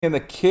And the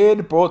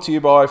Kid, brought to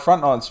you by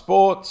Frontline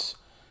Sports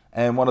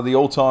and one of the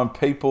all-time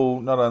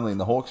people, not only in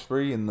the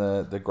Hawkesbury, in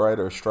the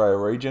greater Australia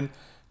region,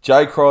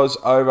 Jay Cross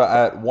over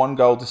at One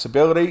Goal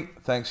Disability.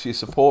 Thanks for your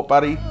support,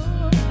 buddy.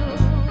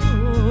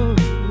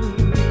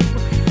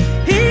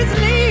 He's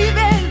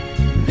leaving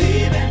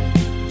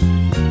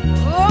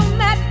on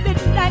that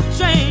midnight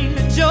train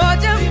to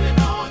Georgia. Leaving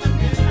on the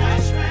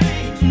midnight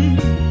train.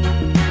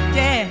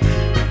 Yeah,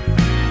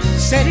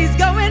 said he's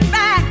going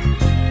back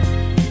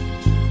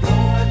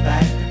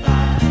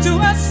to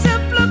a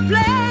simpler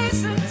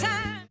place and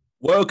time.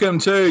 Welcome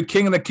to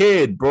King and the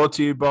Kid, brought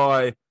to you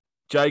by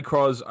Jay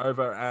Cross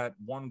over at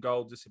One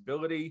Goal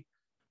Disability,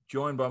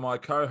 joined by my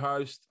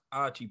co-host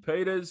Archie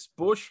Peters.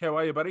 Bush, how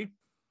are you, buddy?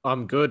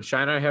 I'm good.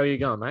 Shano, how are you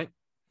going, mate?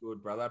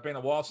 Good, brother. Been a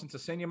while since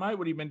I've seen you, mate. What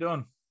have you been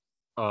doing?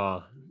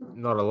 Oh,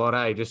 not a lot,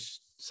 eh?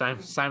 Just same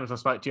as I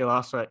spoke to you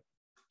last week.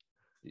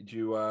 Did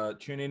you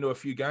tune into a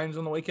few games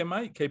on the weekend,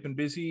 mate? Keeping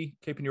busy,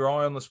 keeping your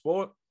eye on the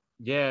sport?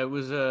 Yeah, it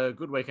was a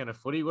good weekend of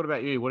footy. What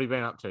about you? What have you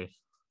been up to?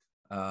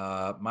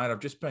 Mate, I've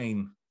just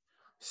been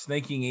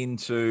sneaking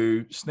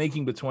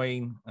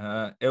between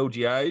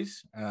LGAs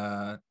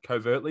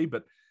covertly,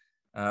 but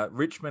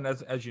Richmond,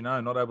 as you know,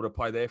 not able to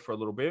play there for a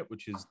little bit,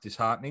 which is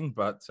disheartening.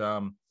 But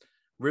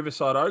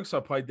Riverside Oaks,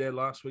 I played there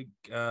last week.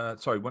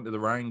 Went to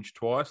the range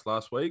twice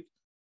last week.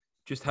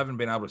 Just haven't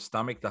been able to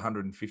stomach the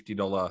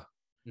 $150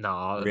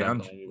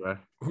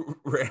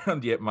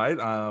 round yet, mate.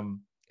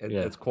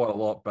 It's quite a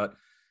lot, but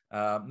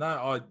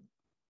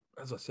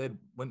as I said,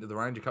 went to the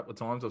range a couple of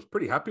times. I was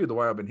pretty happy with the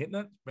way I've been hitting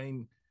it. It's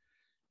been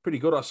pretty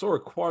good. I saw a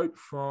quote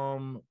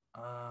from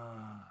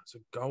it's a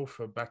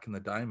golfer back in the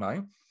day,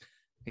 mate.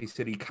 He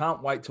said he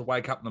can't wait to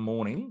wake up in the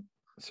morning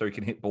so he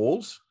can hit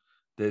balls.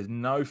 There's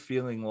no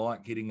feeling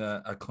like hitting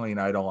a clean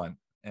 8-iron.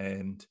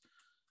 And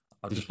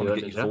I just want to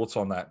get your thoughts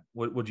on that.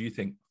 What do you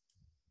think?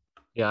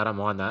 Yeah, I don't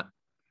mind that.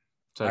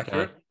 It's okay.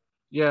 Accurate?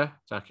 Yeah,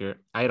 it's accurate.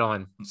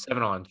 8-iron,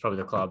 7-iron is probably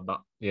the club, but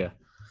yeah.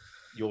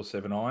 Your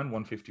 7-iron,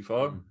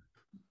 155.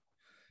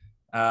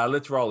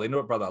 Let's roll into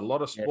it, brother. A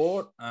lot of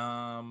sport.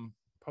 Yes.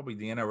 Probably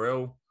the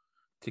NRL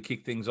to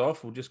kick things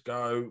off. We'll just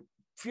go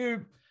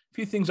few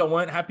things I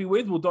weren't happy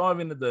with. We'll dive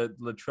into the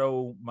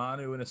Latrell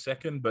Manu in a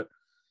second, but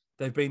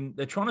they're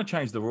trying to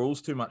change the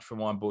rules too much for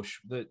mine, Bush.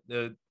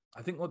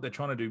 I think what they're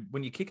trying to do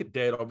when you kick it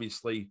dead,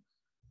 obviously,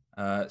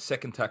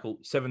 seven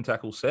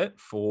tackle set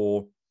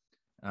for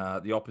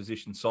the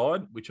opposition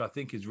side, which I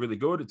think is really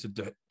good. It's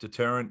a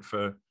deterrent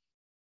for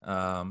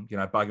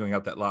bugging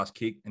up that last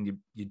kick, and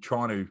you're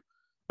trying to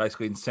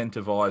basically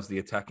incentivize the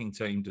attacking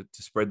team to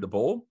spread the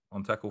ball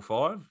on tackle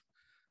 5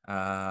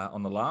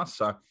 on the last.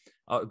 So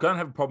I don't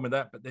have a problem with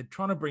that, but they're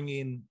trying to bring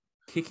in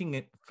kicking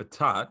it for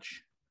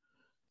touch,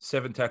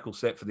 7 tackle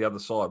set for the other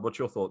side. What's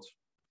your thoughts?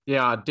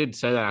 Yeah, I did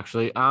say that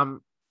actually. I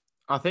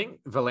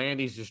think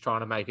Volandi's just trying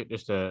to make it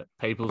just a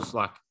people's,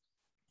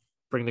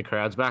 bring the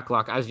crowds back.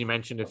 Like, as you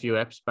mentioned a few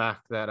eps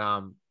back, that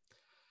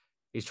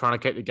he's trying to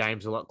keep the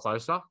games a lot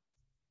closer.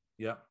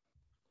 Yeah.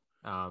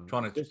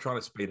 Trying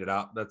to speed it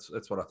up. That's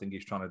what I think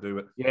he's trying to do.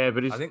 But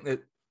I think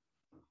that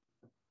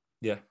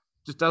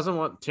just doesn't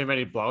want too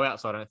many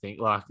blowouts. I don't think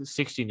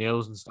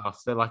 60-0 and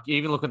stuff. They're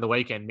even looking at the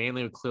weekend,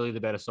 Manly were clearly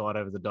the better side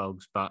over the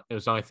Dogs, but it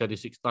was only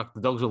 36.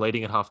 The Dogs were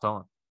leading at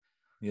halftime.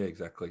 Yeah,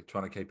 exactly.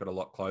 Trying to keep it a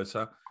lot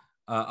closer.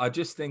 I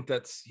just think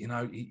that's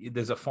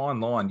there's a fine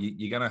line.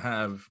 You don't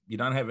have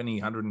any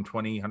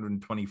 120,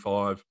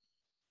 125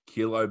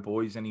 kilo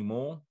boys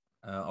anymore.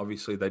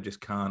 Obviously, they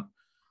just can't.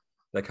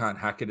 They can't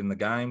hack it in the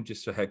game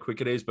just for how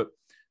quick it is. But,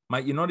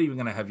 mate, you're not even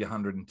going to have your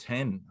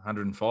 110,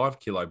 105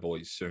 kilo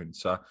boys soon.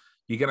 So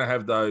you're going to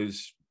have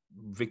those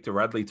Victor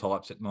Radley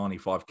types at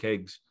 95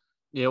 kegs.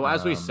 Yeah, well,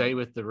 as we see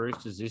with the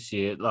Roosters this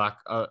year,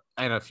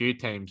 and a few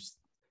teams,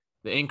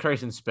 the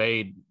increase in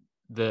speed,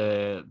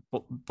 the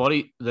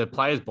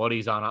players'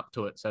 bodies aren't up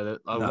to it. So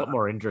a lot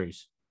more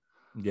injuries.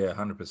 Yeah,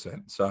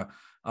 100%. So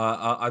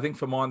I think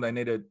for mine, they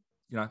need to,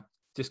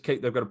 just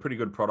they've got a pretty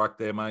good product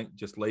there, mate.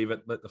 Just leave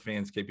it. Let the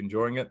fans keep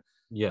enjoying it.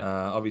 Yeah.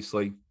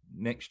 Obviously,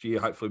 next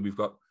year, hopefully, we've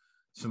got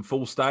some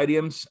full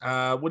stadiums.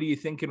 What do you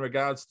think in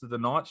regards to the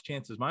Knights'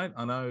 chances, mate?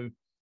 I know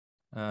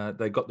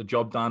they got the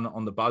job done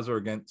on the buzzer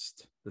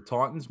against the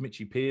Titans.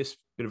 Mitchie Pearce,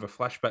 bit of a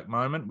flashback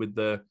moment with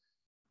the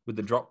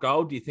drop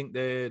goal. Do you think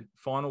their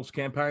finals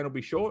campaign will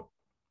be short?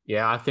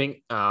 Yeah, I think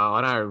I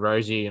know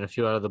Rosie and a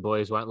few other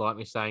boys won't like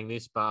me saying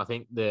this, but I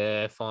think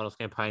their finals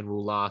campaign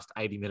will last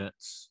 80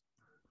 minutes.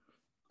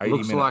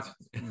 80 minutes.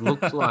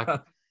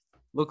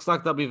 Looks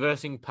like they'll be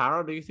versing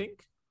Para, do you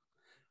think?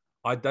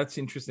 That's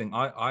interesting.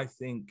 I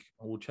think,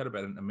 we'll chat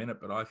about it in a minute,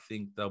 but I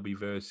think they'll be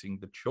versing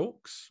the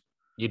Chooks.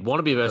 You'd want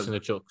to be versing the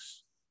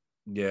Chooks.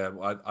 Yeah,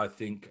 I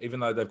think,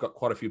 even though they've got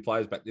quite a few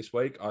players back this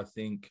week, I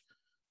think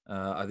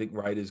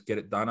Raiders get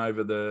it done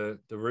over the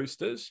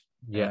Roosters.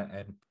 Yeah.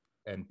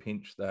 And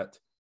pinch that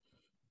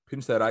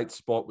 8th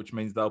spot, which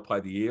means they'll play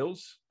the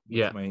Eels.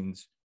 Which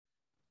means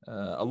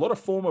a lot of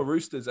former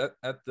Roosters at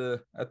the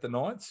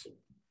Knights.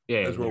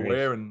 Yeah, as we're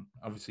aware, and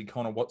obviously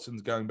Connor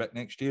Watson's going back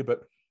next year,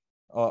 but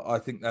I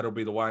think that'll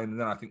be the way. And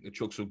then I think the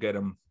Chooks will get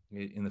them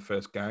in the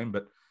first game.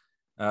 But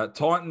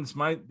Titans,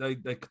 mate, they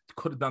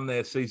could have done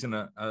their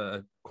season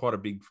quite a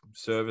big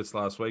service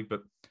last week,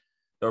 but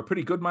they were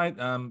pretty good, mate.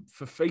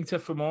 Fafita,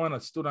 for mine, I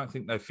still don't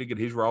think they figured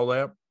his role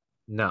out.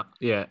 No,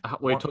 yeah.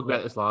 We talked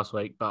about this last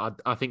week,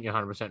 but I think you're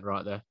 100%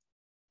 right there.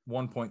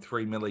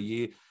 1.3 mil a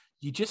year.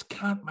 You just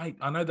can't, mate.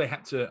 I know they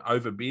had to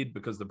overbid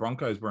because the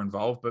Broncos were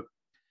involved, but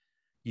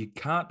you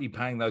can't be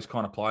paying those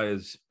kind of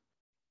players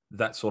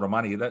that sort of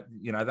money.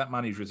 That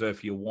money is reserved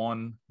for your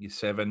 1, your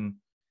 7,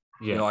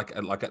 like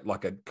a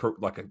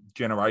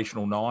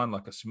generational 9,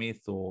 like a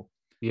Smith or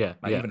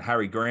even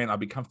Harry Grant. I'd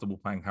be comfortable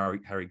paying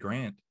Harry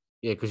Grant.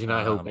 Yeah, because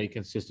he'll be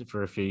consistent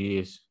for a few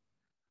years.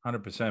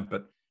 100%.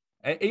 But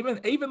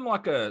even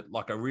like a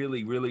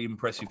really, really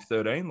impressive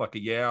 13, like a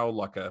Yao,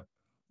 like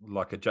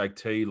a Jake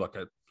T, like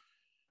a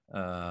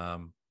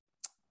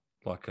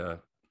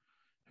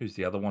who's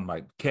the other one,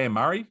 mate? Cam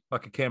Murray,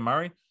 like a Cam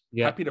Murray.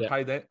 Yeah, happy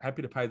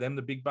to pay them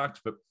the big bucks,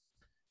 but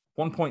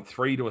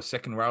 1.3 to a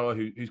second rower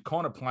who's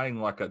kind of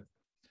playing like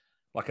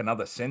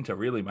another center,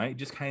 really, mate. He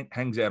just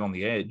hangs out on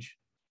the edge,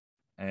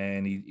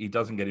 and he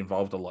doesn't get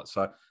involved a lot.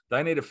 So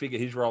they need to figure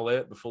his role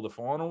out before the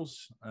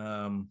finals,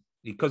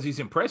 because he's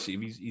impressive.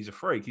 He's a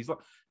freak. He's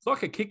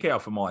like a Kickow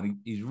for mine.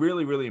 He's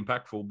really, really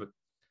impactful, but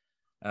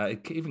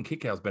even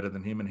Kickow's better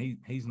than him, and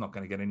he's not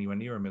going to get anywhere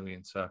near $1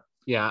 million. So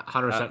yeah,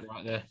 100%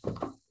 right there.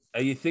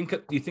 Do you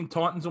think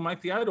Titans will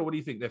make the 8, or what do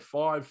you think? They're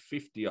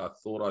 550, I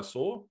thought I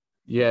saw.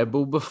 Yeah,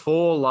 but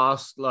before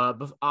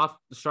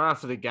straight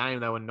after the game,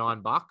 they were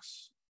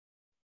 $9.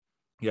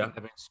 Yeah, they've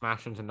been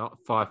smashing to not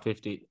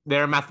 550.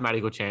 They're a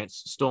mathematical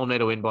chance. Storm need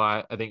to win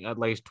by, I think, at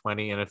least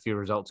 20, and a few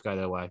results go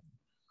their way.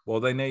 Well,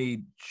 they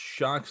need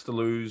Sharks to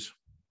lose,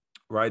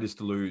 Raiders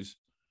to lose,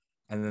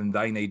 and then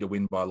they need to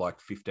win by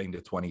like 15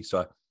 to 20.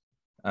 So,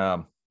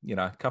 a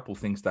couple of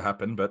things to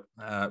happen. But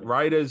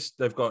Raiders,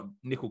 they've got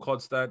Nickel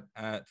Codstad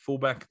at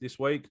fullback this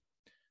week.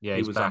 Yeah,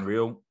 he was back.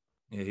 Unreal.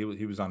 Yeah,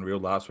 he was unreal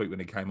last week when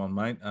he came on,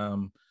 mate.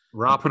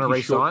 Rapana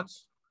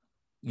resigns?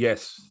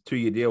 Yes,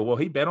 2-year deal. Well,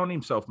 he bet on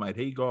himself, mate.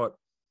 He got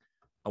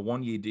a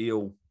 1-year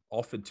deal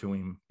offered to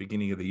him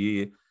beginning of the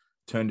year,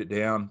 turned it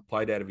down,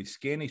 played out of his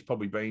skin. He's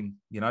probably been,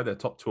 their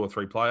top 2 or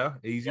 3 player,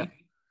 easy.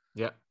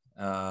 Yeah.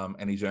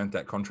 And he's earned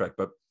that contract.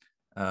 But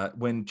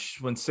when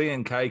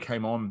CNK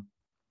came on,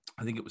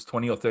 I think it was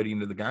 20 or 30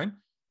 into the game.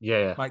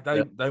 Yeah. Mate,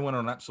 they went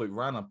on an absolute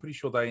run. I'm pretty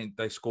sure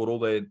they scored all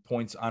their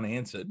points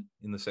unanswered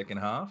in the second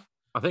half.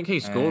 I think he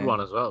scored one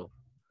as well.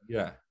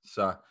 Yeah.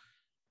 So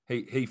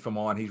he for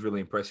mine, he's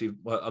really impressive.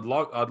 Well,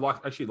 I'd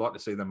like to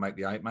see them make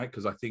the 8, mate,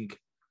 because I think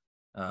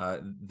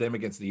them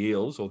against the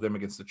Eels or them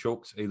against the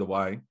Chooks, either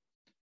way,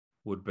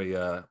 would be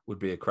a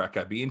cracker.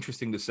 It'd be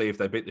interesting to see if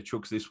they beat the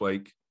Chooks this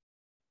week.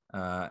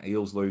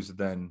 Eels lose,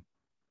 then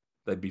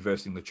they'd be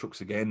versing the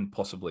Chooks again,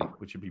 possibly,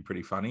 which would be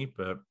pretty funny.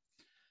 But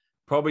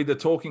probably the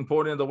talking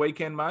point of the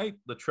weekend, mate.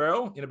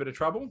 Latrell in a bit of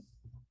trouble.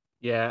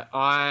 Yeah,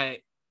 I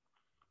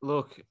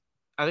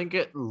think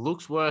it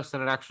looks worse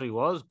than it actually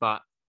was,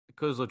 but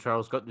because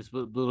Latrell's got this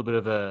little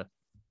bit of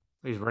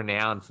he's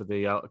renowned for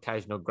the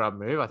occasional grub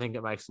move, I think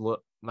it makes it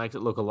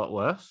look a lot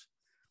worse.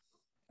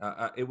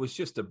 It was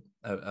just it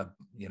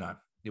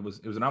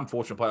was an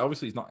unfortunate play.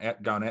 Obviously, he's not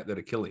going out there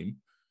to kill him.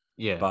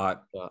 Yeah,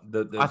 but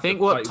I think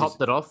what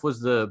topped it off was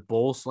the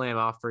ball slam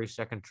after his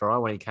second try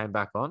when he came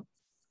back on.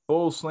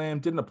 Ball slam,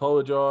 didn't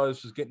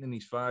apologize, was getting in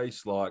his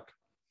face,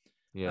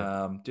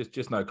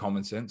 just no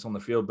common sense on the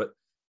field. But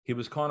he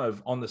was kind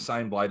of on the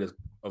same blade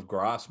of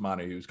grass,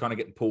 Manu. He was kind of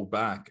getting pulled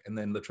back, and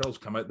then Latrell's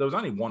come out. There was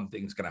only one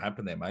thing that's going to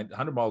happen there, mate.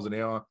 100 miles an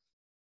hour.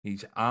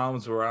 His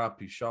arms were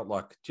up. He shot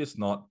just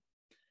not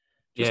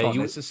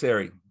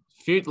necessary.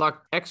 Few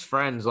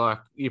ex-friends,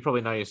 you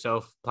probably know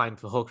yourself playing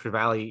for Hawkesbury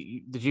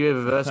Valley. Did you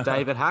ever verse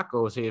David Hack,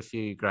 or was he a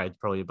few grades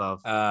probably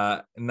above?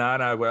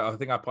 No. Well, I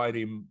think I played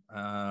him.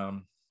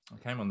 I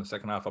came on the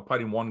second half. I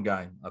played him one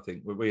game. I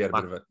think we had a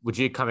bit of it. Would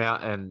you come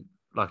out and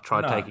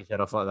try to take his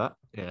head off like that?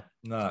 Yeah.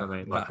 No. I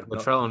mean,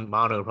 Latrell and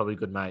Manu are probably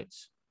good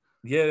mates.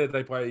 Yeah,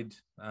 they played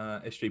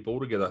SG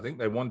Ball together. I think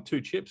they won 2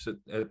 chips at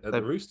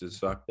the Roosters.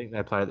 So I think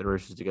they played at the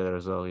Roosters together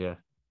as well. Yeah.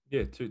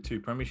 Yeah, two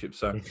premierships.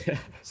 So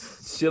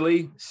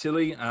silly.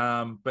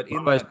 But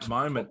in that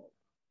moment,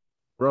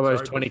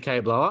 Robbo's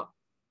 20K blow up.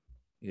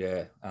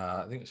 Yeah,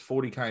 I think it's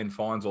 40K in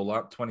fines all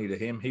up. 20 to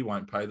him. He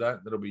won't pay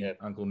that. That'll be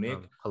Uncle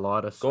Nick.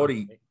 Politis.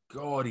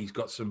 God, he's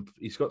got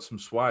some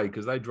sway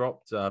because they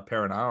dropped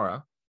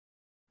Perinara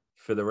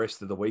for the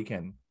rest of the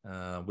weekend,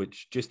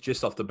 which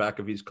just off the back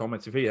of his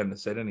comments, if he hadn't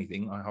said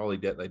anything, I highly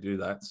doubt they do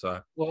that.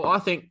 So, well, I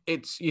think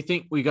you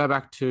think we go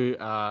back to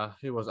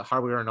who was it,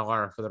 Harvey and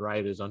Ira for the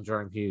Raiders on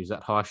Jerome Hughes,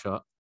 that high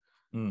shot,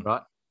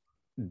 right?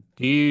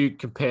 Do you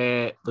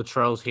compare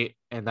Latrell's hit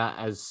and that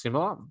as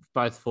similar,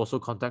 both forceful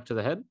contact to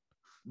the head?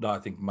 No, I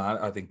think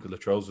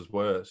Latrell's is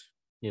worse.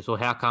 Yeah, so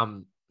how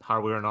come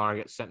Harvey and Ira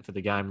gets sent for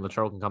the game,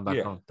 Latrell can come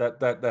back on?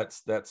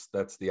 That's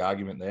the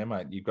argument there,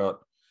 mate. You've got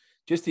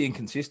just the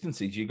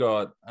inconsistencies. You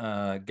got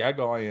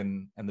Gagai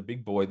and the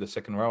big boy, the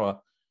second rower,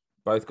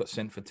 both got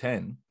sent for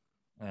 10.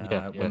 When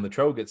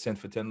Latrell gets sent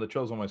for 10,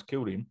 Latrell's almost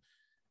killed him,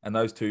 and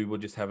those two were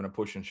just having a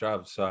push and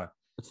shove. So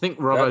I think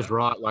Robbo's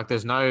right.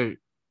 There's no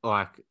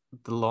like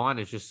the line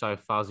is just so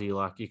fuzzy.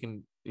 Like you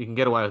can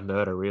get away with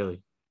murder,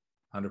 really.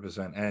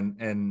 100%.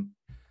 And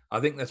I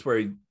think that's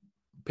where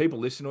people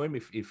listen to him.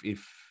 If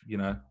you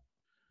know,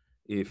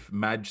 if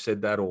Madge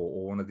said that,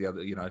 or one of the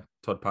other, you know,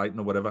 Todd Payton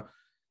or whatever,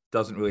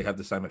 doesn't really have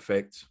the same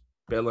effect.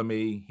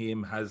 Bellamy,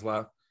 him,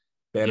 Hasler,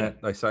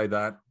 Bennett, they say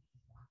that,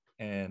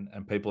 and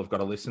people have got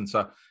to listen.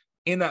 So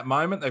in that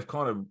moment, they've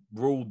kind of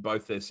ruled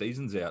both their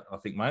seasons out, I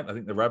think, mate. I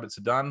think the Rabbits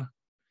are done.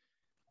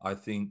 I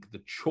think the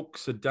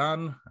Chooks are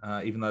done,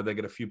 even though they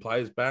get a few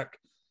players back.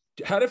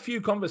 Had a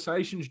few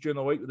conversations during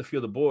the week with a few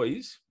of the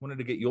boys. Wanted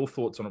to get your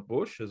thoughts on it,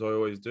 Bush, as I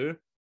always do.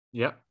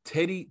 Yeah.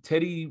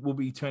 Teddy will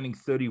be turning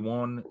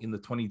 31 in the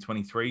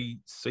 2023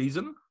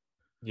 season.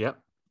 Yep.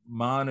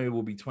 Manu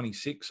will be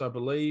 26, I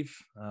believe,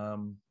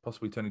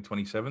 possibly turning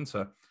 27.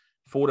 So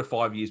 4 to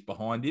 5 years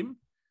behind him.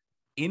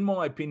 In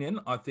my opinion,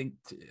 I think,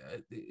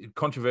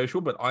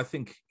 controversial, but I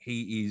think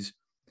he is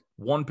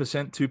 1%,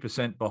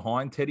 2%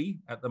 behind Teddy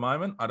at the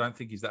moment. I don't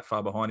think he's that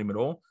far behind him at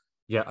all.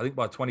 Yeah. I think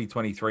by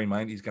 2023,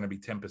 mate, he's going to be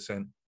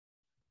 10%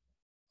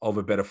 of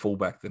a better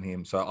fullback than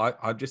him. So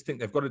I just think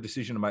they've got a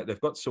decision to make.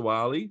 They've got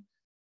Suwali,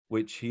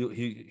 which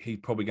he's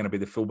probably going to be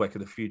the fullback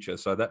of the future.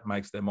 So that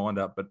makes their mind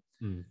up. But,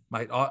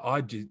 mate,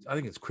 I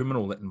think it's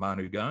criminal letting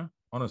Manu go,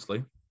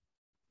 honestly.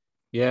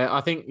 Yeah,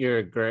 I think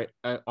you're great.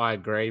 I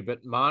agree.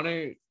 But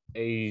Manu,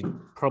 he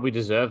probably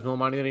deserves more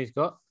money than he's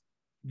got.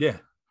 Yeah.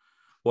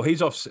 Well,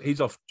 he's off.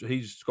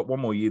 He's got one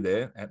more year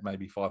there at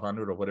maybe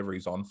 500 or whatever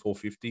he's on,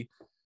 450.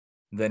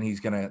 Then he's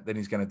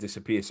gonna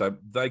disappear. So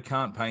they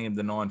can't pay him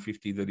the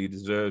 950 that he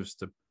deserves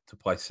to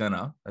play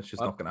center. That's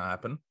just not going to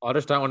happen. I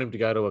just don't want him to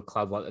go to a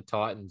club like the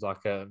Titans,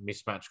 like a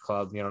mismatch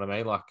club. You know what I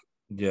mean? Like,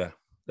 yeah,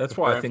 that's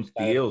why I think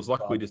the Eels,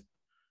 like we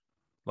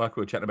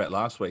were chatting about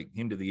last week,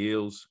 him to the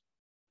Eels,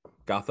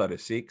 Gutho to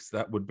 6.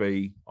 That would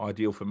be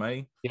ideal for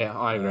me. Yeah,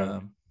 I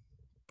agree.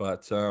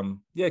 But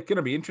yeah, going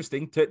to be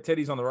interesting.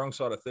 Teddy's on the wrong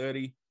side of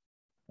 30,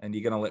 and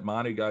you're going to let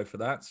Manu go for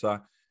that. So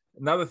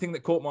another thing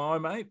that caught my eye,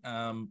 mate,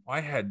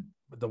 I had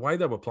the way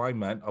they were playing,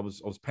 mate. I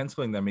was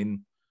penciling them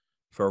in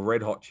for a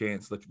red hot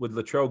chance. With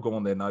Latrell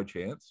gone, there no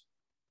chance.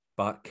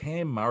 But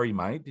Cam Murray,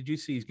 mate, did you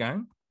see his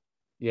game?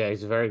 Yeah,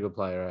 he's a very good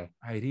player, eh?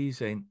 Hey,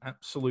 he's an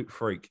absolute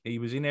freak. He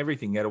was in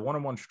everything. He had a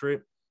one-on-one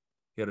strip.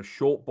 He had a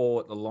short ball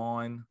at the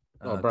line.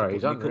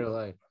 He's unreal,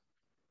 eh?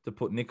 To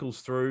put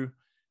Nichols through.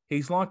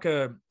 He's like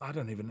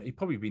he'd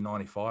probably be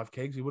 95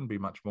 kegs. He wouldn't be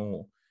much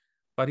more.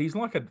 But he's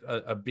like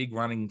a big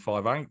running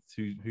 5'8"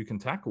 who can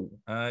tackle.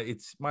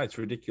 It's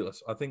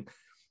ridiculous. I think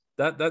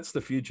that's the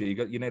future.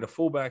 You need a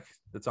fullback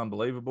that's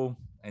unbelievable,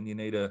 and you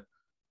need a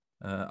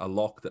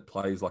lock that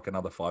plays like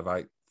another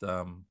 5'8".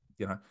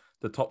 You know,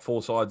 the top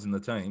 4 sides in the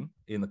team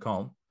in the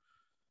comp: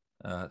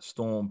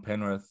 Storm,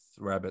 Penrith,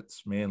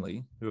 Rabbits,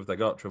 Manly. Who have they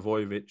got?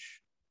 Travojevic,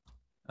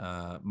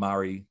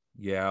 Murray,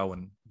 Yao,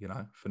 and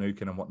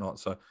Finucane and whatnot.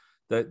 So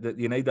that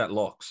you need that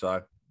lock.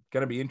 So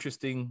going to be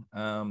interesting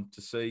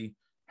to see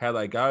how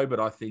they go, but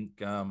I think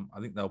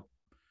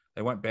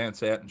they won't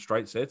bounce out in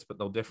straight sets, but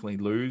they'll definitely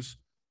lose.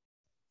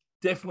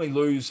 Definitely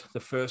lose the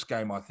first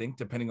game, I think,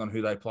 depending on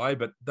who they play.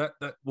 But that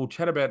we'll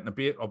chat about in a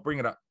bit. I'll bring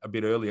it up a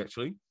bit early,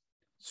 actually.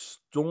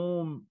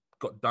 Storm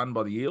got done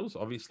by the Eels,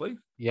 obviously.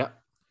 Yeah.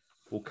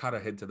 We'll cut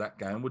ahead to that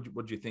game. What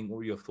do you think? What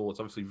were your thoughts?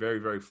 Obviously, very,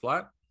 very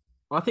flat.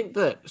 I think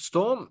that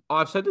Storm,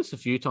 I've said this a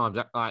few times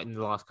in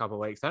the last couple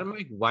of weeks, they don't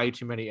make way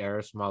too many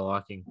errors for my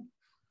liking.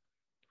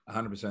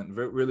 100%.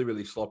 Really,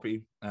 really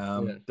sloppy.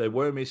 They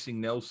were missing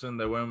Nelson.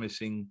 They were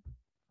missing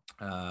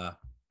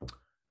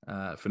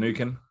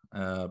Finucane.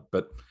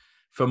 But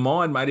for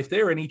mine, mate, if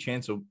they're any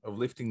chance of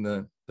lifting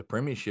the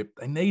premiership,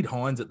 they need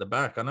Hines at the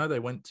back. I know they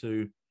went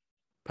to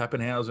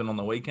Pappenhausen on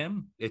the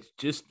weekend. It's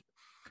just,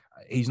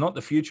 he's not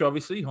the future,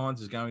 obviously.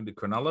 Hines is going to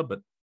Cronulla, but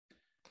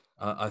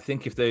I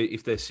think if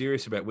they're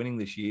serious about winning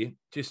this year,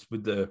 just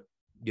with the,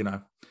 going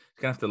to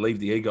have to leave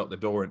the ego at the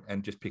door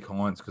and just pick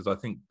Hines, because I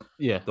think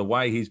the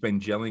way he's been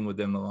gelling with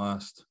them the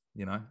last,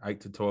 8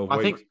 to 12 weeks.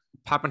 I think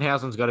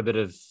Pappenhausen's got a bit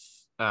of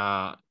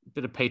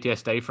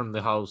PTSD from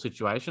the whole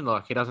situation.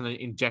 Like, he doesn't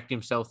inject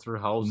himself through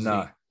holes.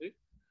 No.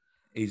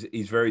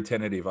 He's very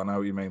tentative. I know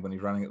what you mean. When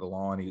he's running at the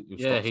line,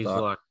 he's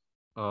like,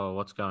 oh,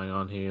 what's going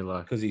on here?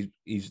 Like, because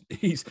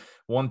he's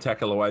one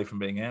tackle away from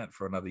being out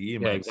for another year,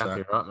 mate. Yeah,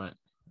 exactly right, mate.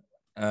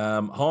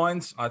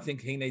 Hines, I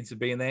think he needs to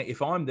be in there.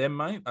 If I'm them,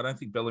 mate, I don't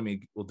think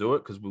Bellamy will do it,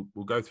 because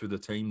we'll go through the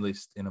team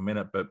list in a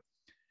minute. But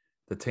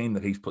the team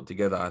that he's put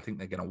together, I think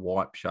they're going to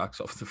wipe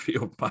Sharks off the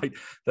field, mate.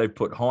 They've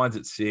put Hines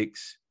at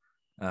 6.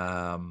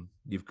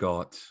 You've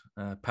got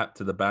Pap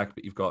to the back,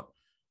 but you've got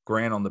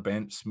Grant on the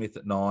bench, Smith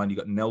at 9. You've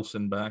got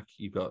Nelson back.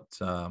 You've got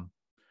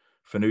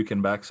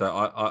Finucane back.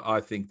 So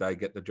I think they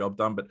get the job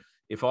done. But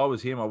if I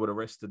was him, I would have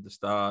rested the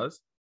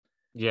Stars.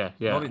 Yeah.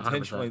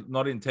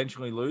 Not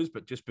intentionally lose,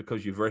 but just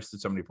because you've rested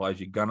so many players,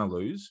 you're gonna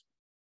lose.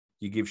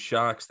 You give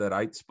Sharks that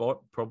 8 spot,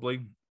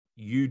 probably.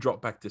 You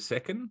drop back to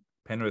 2nd.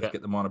 Penrith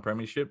get the minor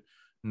premiership.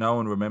 No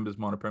one remembers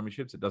minor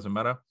premierships. It doesn't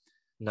matter.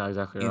 No,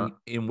 exactly right.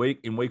 In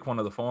week 1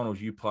 of the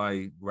finals, you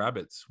play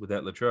Rabbits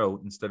without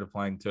Latrell instead of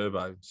playing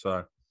Turbo.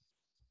 So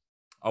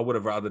I would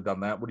have rather done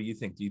that. What do you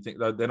think? Do you think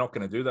they're not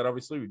going to do that?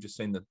 Obviously, we've just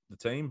seen the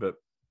team, but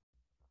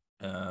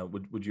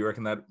would you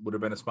reckon that would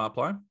have been a smart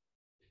play?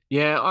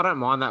 Yeah, I don't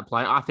mind that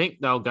play. I think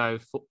they'll go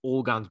for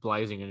all guns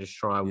blazing and just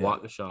try and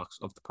wipe the Sharks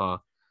off the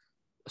park,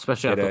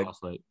 especially after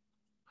last week.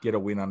 Get a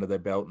win under their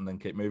belt and then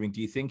keep moving.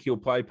 Do you think he'll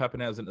play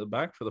Pappenhausen at the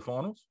back for the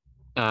finals?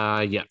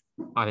 Yeah,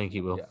 I think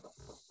he will.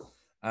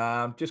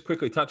 Yeah. Just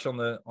quickly touch on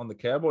the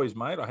Cowboys,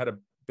 mate. I had a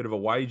bit of a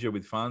wager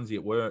with Farnsey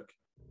at work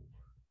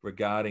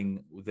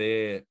regarding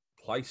their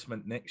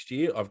placement next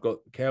year. I've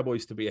got the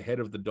Cowboys to be ahead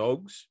of the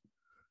Dogs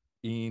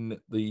in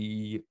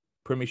the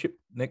premiership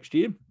next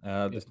year.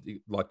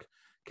 Like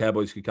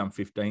Cowboys could come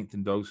 15th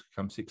and Dogs could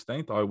come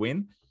 16th. I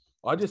win.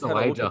 I just had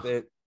a look at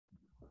that.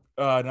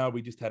 No,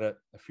 we just had a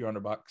few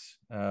 $100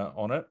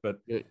 on it, but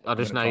I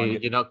just know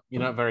you're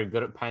not very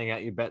good at paying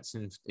out your bets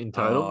in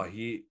total. Oh,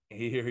 here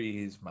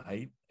he is,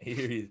 mate. Here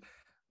he is.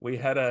 We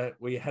had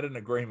an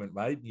agreement,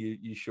 mate.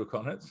 You shook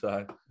on it.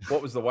 So,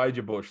 what was the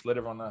wager, Bush? Let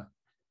everyone know.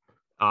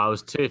 It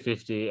was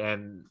 250,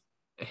 and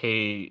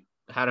he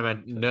had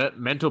a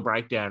mental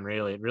breakdown.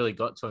 Really, it really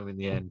got to him in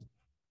the end,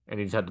 and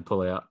he just had to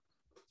pull out.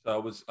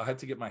 So I had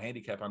to get my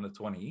handicap under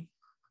 20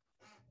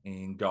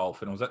 in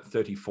golf, and I was at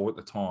 34 at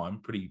the time.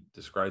 Pretty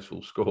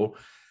disgraceful score,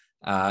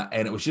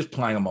 and it was just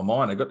playing on my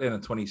mind. I got down to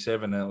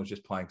 27, and I was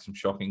just playing some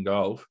shocking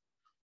golf.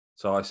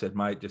 So I said,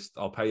 mate,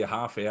 I'll pay you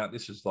half out.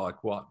 This is like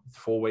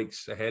 4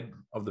 weeks ahead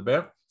of the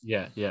bet.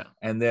 Yeah.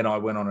 And then I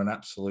went on an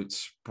absolute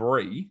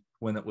spree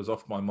when it was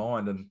off my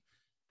mind and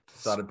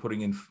started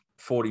putting in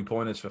 40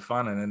 pointers for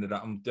fun, and ended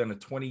up I'm down to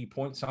 20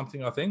 point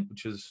something, I think,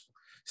 which is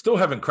still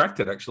haven't cracked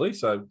it actually.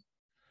 So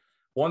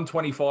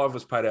 125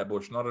 was paid out,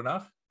 Bush. Not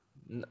enough?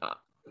 No,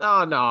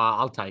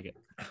 I'll take it.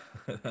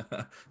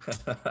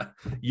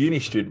 Uni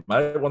student,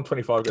 mate.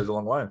 125 goes a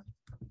long way.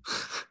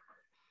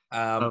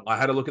 I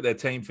had a look at their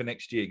team for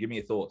next year. Give me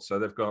your thoughts.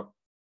 So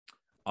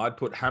I'd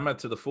put Hammer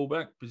to the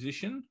fullback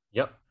position.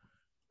 Yep.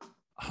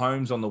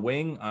 Holmes on the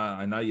wing.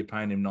 I know you're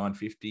paying him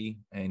 $950,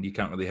 and you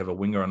can't really have a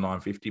winger on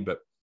 $950, but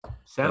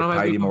center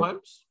maybe for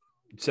Holmes?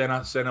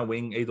 Center,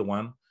 wing, either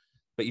one.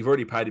 But you've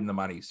already paid him the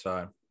money,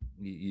 so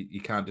you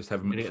can't just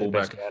have him at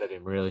fullback. The best out of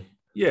him, really.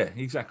 Yeah,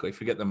 exactly.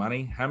 Forget the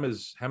money.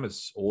 Hammer's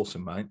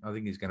awesome, mate. I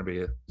think he's going to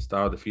be a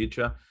star of the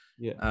future.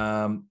 Yeah.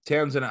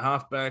 Townsend at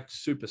halfback,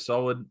 super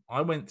solid.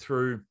 I went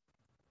through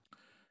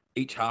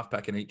each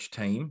halfback in each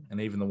team,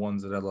 and even the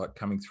ones that are like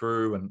coming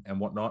through and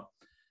whatnot.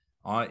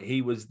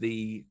 He was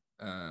the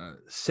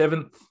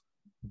 7th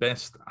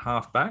best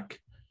halfback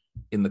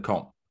in the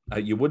comp.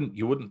 You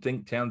wouldn't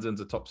think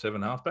Townsend's a top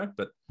 7 halfback,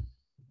 but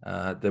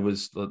there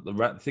was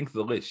think of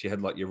the list. You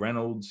had like your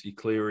Reynolds, your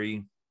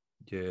Cleary,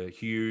 your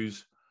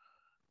Hughes,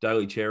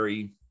 Daly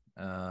Cherry,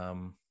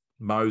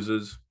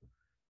 Moses,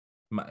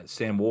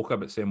 Sam Walker,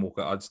 but Sam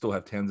Walker, I'd still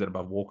have Townsend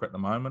above Walker at the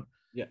moment.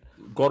 Yeah.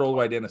 Got all the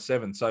way down to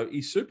 7. So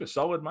he's super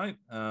solid, mate.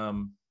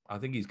 I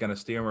think he's going to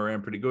steer him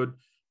around pretty good.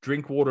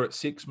 Drinkwater at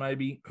 6,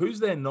 maybe. Who's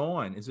their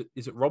 9?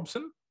 Is it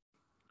Robson?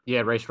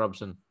 Yeah, Reece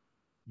Robson.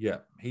 Yeah,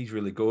 he's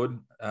really good.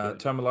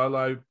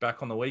 Tomalolo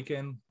back on the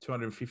weekend,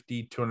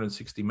 250,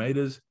 260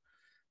 meters.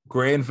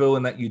 Granville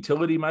in that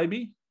utility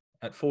maybe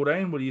at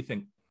 14. What do you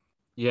think?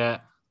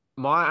 Yeah.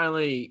 My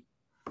only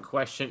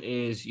question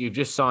is, you've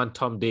just signed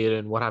Tom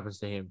Dearden. What happens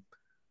to him?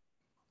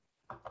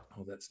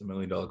 Oh, that's the $1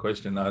 million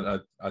question.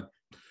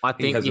 I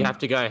think you have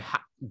to go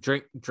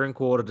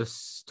Drinkwater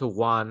to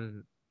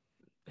 1,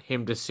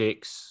 him to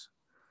 6,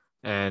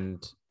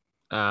 and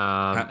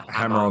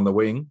Hammer on the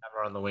wing.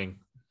 Hammer on the wing.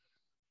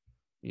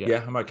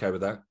 Yeah, I'm okay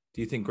with that.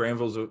 Do you think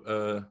Granville's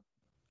so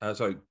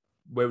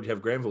where would you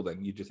have Granville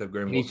then? You just have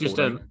Granville. He's just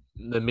the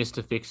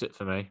Mr. Fix-It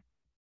for me.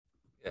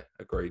 Yeah,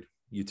 agreed.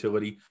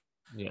 Utility.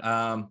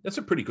 Yeah. That's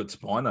a pretty good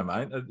spine though,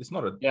 mate. It's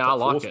not a I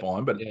like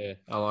spine, but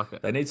I like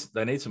it.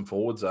 They need some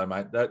forwards though,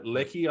 mate. That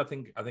Lecky, I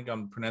think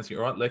I'm pronouncing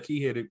it right. Lecky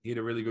he had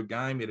a really good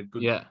game. He had a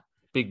good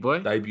big boy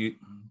debut.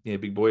 Yeah,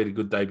 big boy had a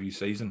good debut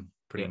season.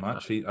 Pretty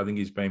much. I think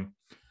he's been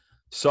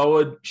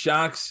solid.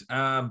 Sharks,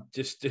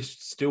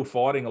 just still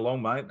fighting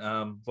along, mate.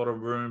 A lot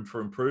of room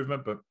for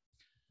improvement, but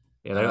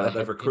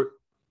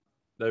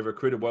they've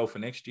recruited well for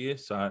next year,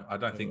 so I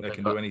don't think they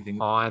can do anything.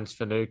 Hines,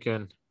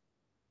 Finucane,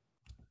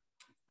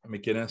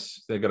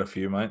 McInnes, they've got a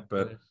few, mate,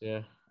 but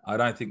I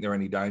don't think they're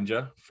any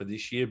danger for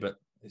this year. But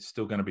it's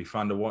still going to be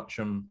fun to watch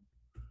them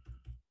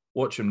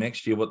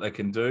next year, what they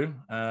can do.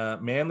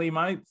 Manly,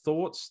 mate,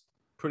 thoughts?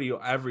 Pretty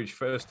average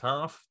first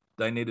half.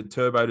 They needed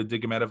Turbo to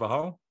dig him out of a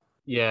hole.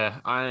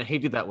 Yeah, he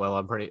did that well.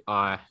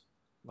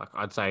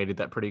 I'd say he did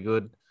that pretty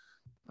good.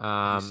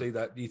 You see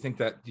that? Do you think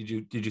that? Did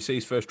you see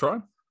his first try?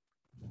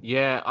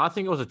 Yeah, I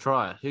think it was a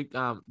try.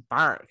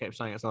 Barrett kept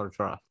saying it's not a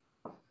try.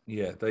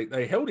 Yeah,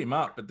 they held him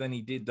up, but then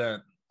he did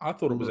that. I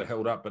thought it was a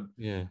held up, but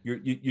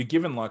you're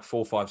given like 4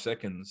 or 5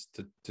 seconds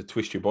to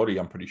twist your body.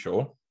 I'm pretty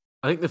sure.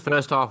 I think the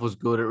first half was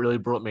good. It really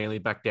brought Manly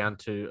back down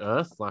to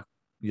earth.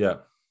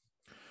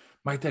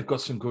 Mate, they've got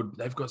some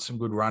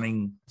good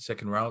running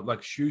second row,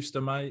 like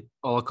Schuster, mate.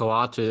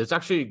 Olakau'atu. It's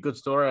actually a good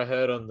story I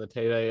heard on the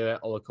TV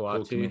about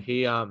Olakau'atu.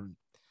 He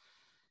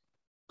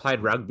played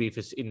rugby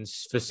for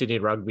Sydney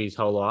Rugby his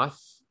whole life,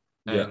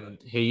 Yeah. and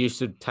he used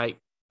to take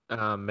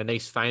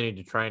Manise Fainey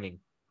to training.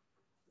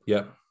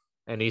 Yeah.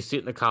 And he's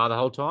sitting in the car the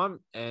whole time.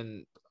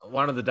 And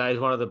one of the days,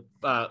 one of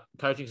the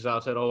coaching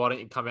staff said, "Oh, why don't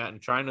you come out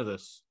and train with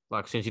us?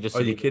 Like, since you just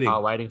sitting in the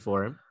car waiting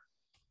for him."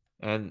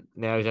 And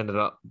now he's ended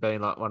up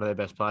being like one of their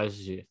best players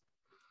this year.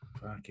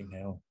 Fucking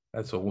hell.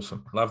 That's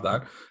awesome. Love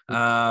that.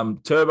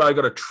 Turbo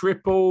got a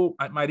triple.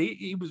 Mate,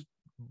 he was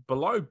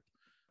below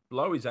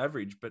his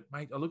average, but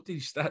mate, I looked at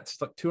his stats,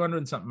 like 200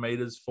 and something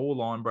meters, 4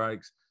 line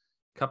breaks,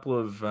 couple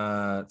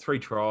of 3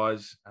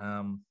 tries.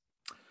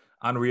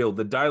 Unreal.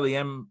 The Daily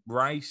M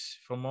race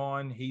for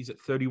mine, he's at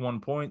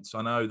 31 points.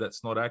 I know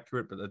that's not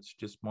accurate, but that's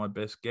just my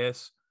best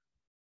guess.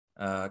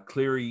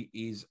 Cleary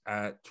is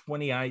at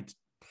 28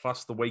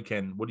 plus the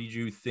weekend. What did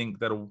you think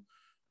that'll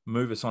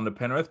move us on to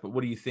Penrith? But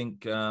what do you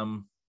think?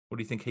 What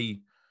do you think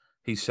he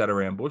sat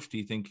around Bush? Do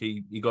you think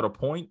he got a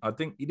point? I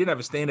think he didn't have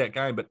a standout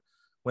game, but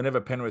whenever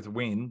Penrith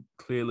win,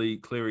 Cleary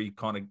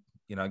kind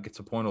of gets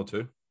a point or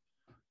two.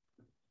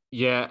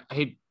 Yeah, I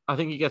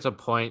think he gets a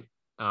point,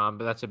 but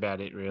that's about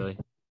it really.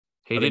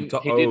 He did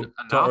enough, but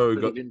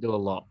he didn't do a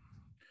lot.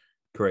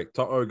 Correct.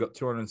 Toto got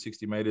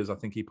 260 meters. I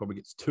think he probably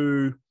gets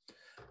 2.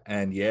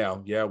 And yeah,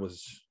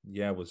 was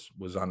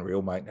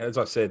unreal, mate. As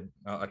I said,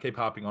 I keep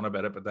harping on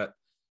about it, but that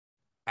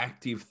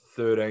active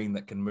 13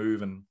 that can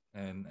move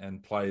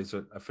and play as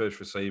a first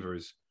receiver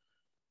is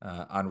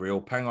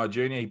unreal. Pangai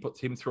Jr., he puts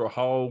him through a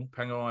hole.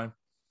 Pangai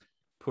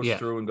pushed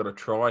through and got a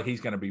try.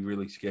 He's going to be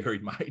really scary,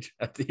 mate,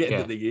 at the end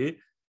of the year.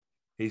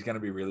 He's going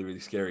to be really, really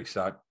scary.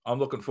 So I'm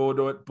looking forward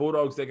to it.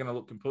 Bulldogs, they're going to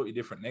look completely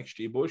different next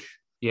year, Bush.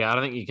 Yeah, I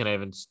don't think you can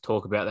even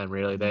talk about them,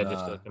 really. They're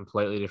just a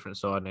completely different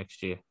side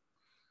next year.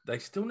 They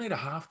still need a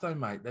half, though,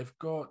 mate. They've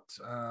got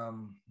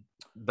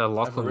the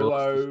Lachlan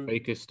Lewis, the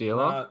speaker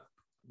stealer.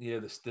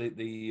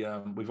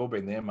 We've all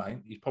been there, mate.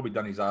 He's probably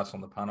done his ass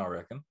on the pun, I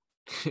reckon.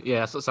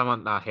 Yeah, that's what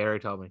someone, Harry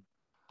told me.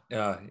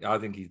 Yeah, I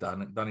think he's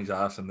done his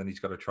ass, and then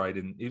he's got to trade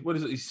in. What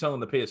is it? He's selling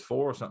the PS4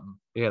 or something.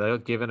 Yeah, they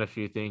got given a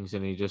few things,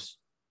 and he just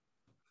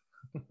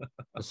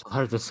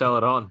decided to sell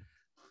it on.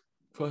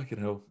 Fucking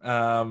hell.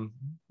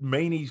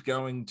 Meany's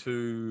going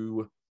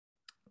to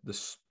the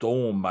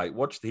Storm, mate.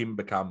 Watch him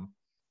become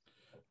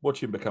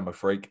a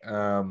freak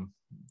down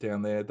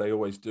there. They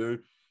always do.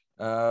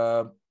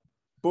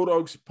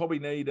 Bulldogs probably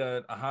need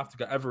a half to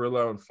go.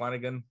 Averillo and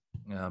Flanagan.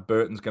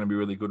 Burton's going to be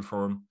really good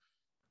for him.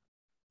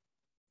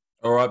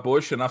 All right,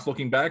 Bush, enough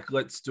looking back.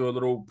 Let's do a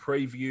little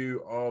preview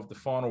of the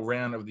final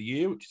round of the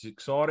year, which is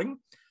exciting.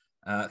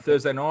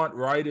 Thursday night,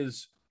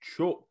 Raiders,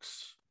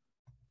 Chooks,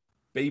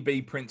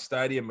 BB Prince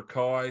Stadium,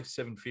 Mackay,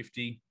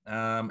 750.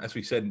 As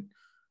we said,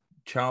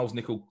 Charles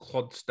Nickel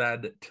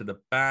Clodstad to the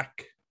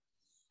back.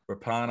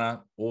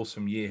 Rapana,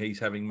 awesome year he's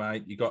having,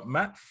 mate. You got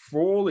Matt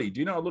Frawley. Do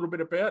you know a little bit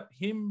about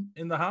him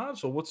in the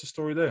halves, or what's the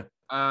story there?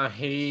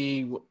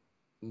 He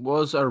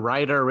was a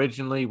Raider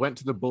originally, went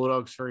to the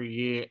Bulldogs for a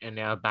year, and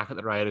now back at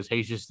the Raiders.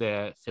 He's just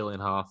there filling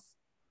half.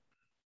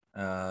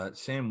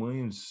 Sam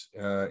Williams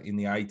in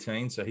the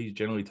 18, so he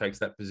generally takes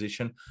that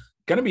position.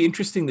 Going to be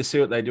interesting to see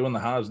what they do in the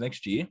halves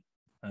next year.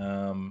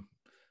 I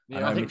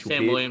think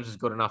Sam Williams is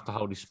good enough to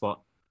hold his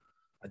spot.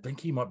 I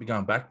think he might be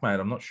going back, mate.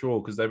 I'm not sure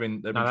because they've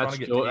been trying to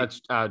get.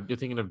 You're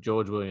thinking of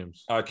George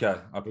Williams. Okay,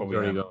 I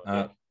probably am.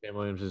 Sam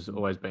Williams has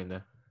always been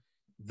there.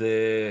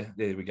 There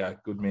we go.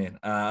 Good man.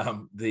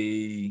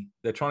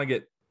 They're trying to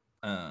get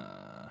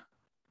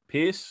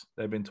Pierce.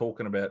 They've been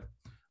talking about.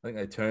 I think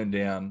they turned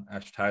down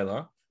Ash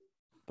Taylor,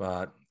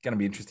 but going to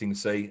be interesting to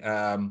see.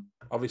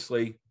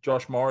 Obviously,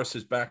 Josh Morris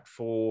is back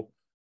for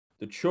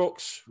the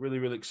Chooks. Really,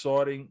 really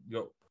exciting. You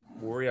got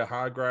Warrior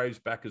Hargraves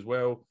back as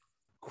well.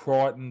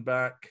 Crichton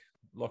back.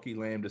 Lockie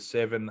Lamb to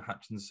 7.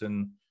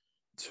 Hutchinson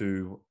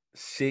to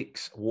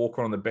 6.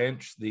 Walker on the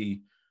bench.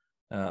 The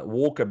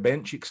Walker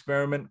bench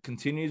experiment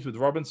continues with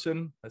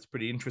Robinson. That's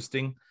pretty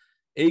interesting.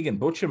 Egan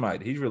Butcher,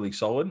 mate. He's really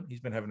solid. He's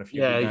been having a few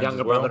good games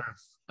younger as well. brother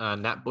of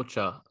Nat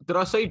Butcher. Did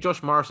I see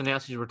Josh Morris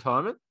announce his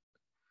retirement?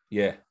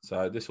 Yeah,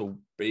 so this will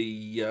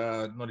be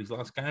not his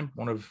last game.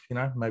 One of,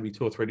 maybe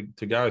 2 or 3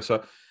 to go.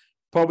 So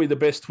probably the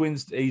best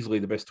twins, easily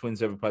the best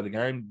twins ever play the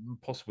game.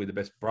 Possibly the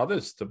best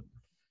brothers to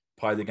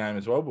play the game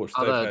as well, Bush.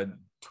 Other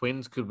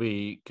twins could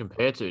be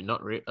compared to?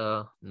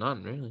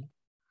 None, really.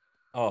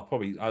 Oh,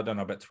 probably. I don't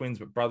know about twins,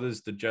 but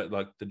brothers, the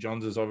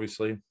Johnses,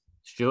 obviously.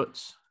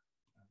 Stewarts.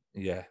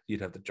 Yeah,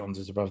 you'd have the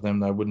Johnses above them,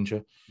 though, wouldn't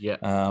you? Yeah.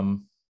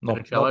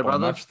 Not by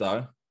much,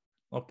 though.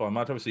 Not by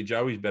much. Obviously,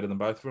 Joey's better than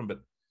both of them,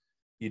 but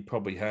you'd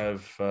probably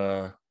have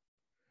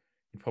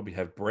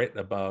Brett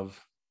above,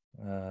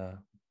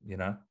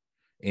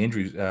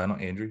 Andrew's,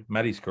 not Andrew,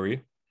 Matty's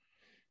career.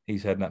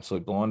 He's had an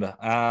absolute blinder.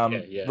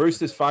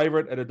 Roosters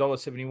favourite at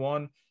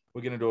 $1.71.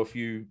 We're going to do a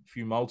few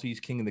multis,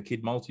 King and the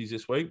Kid multis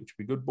this week, which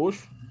would be good,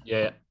 Bush.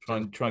 Yeah. Try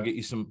and get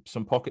you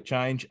some pocket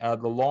change. The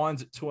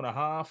Lions at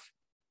 2.5.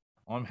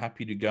 I'm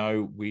happy to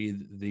go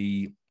with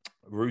the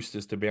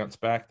Roosters to bounce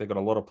back. They've got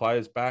a lot of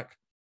players back.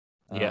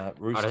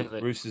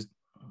 Roosters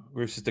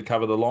to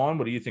cover the line.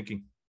 What are you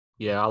thinking?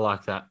 Yeah, I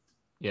like that.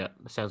 Yeah,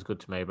 that sounds good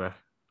to me, bro.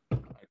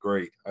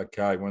 Agreed.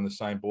 Okay, we're in the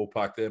same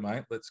ballpark there,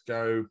 mate. Let's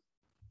go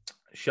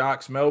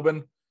Sharks,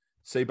 Melbourne.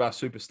 Seabar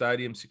Super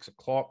Stadium, 6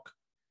 o'clock,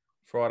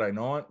 Friday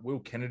night. Will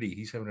Kennedy,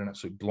 he's having an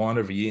absolute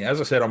blinder of a year.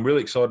 As I said, I'm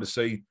really excited to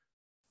see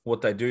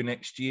what they do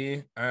next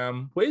year.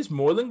 Where's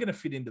Moylan going to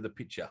fit into the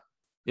picture?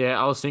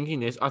 Yeah, I was thinking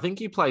this. I think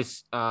he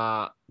plays.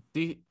 What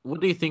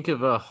do you think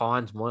of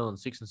Hines Moylan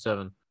 6 and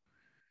 7?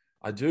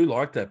 I do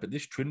like that, but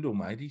this Trindle,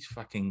 mate, he's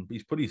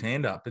put his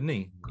hand up, isn't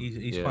he?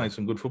 He's playing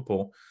some good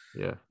football.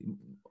 Yeah.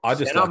 I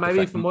just Centre, like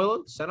maybe for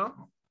Moylan? Centre?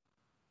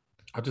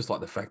 I just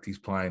like the fact he's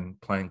playing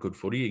good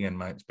footy again,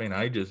 mate. It's been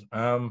ages.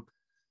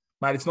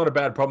 Mate, it's not a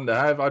bad problem to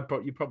have.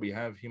 You probably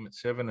have him at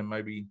 7 and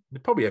maybe you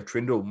probably have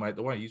Trindle, mate,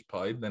 the way he's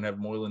played, then have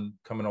Moylan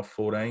coming off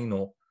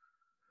 14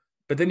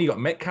 but then you got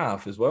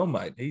Metcalf as well,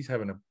 mate. He's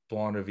having a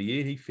blinder of a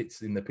year. He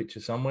fits in the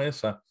picture somewhere.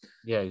 So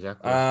yeah,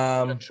 exactly.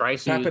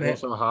 Tracy is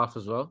also a half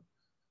as well.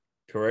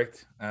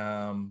 Correct.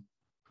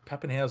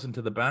 Pappenhausen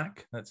to the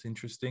back. That's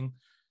interesting.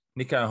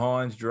 Nico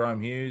Hines,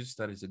 Jerome Hughes.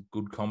 That is a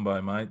good combo,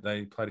 mate.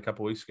 They played a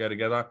couple of weeks ago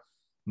together.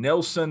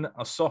 Nelson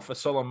Asafa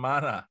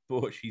Solomana.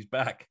 Bush, he's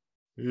back.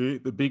 Yeah,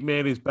 the big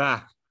man is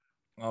back.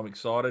 I'm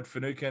excited.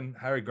 Finucane,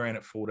 Harry Grant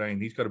at 14.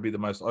 He's got to be the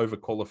most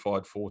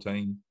overqualified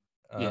 14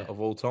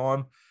 of all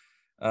time.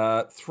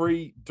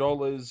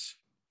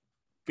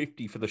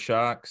 $3.50 for the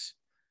Sharks.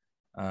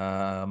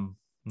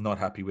 Not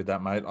happy with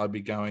that, mate. I'd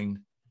be going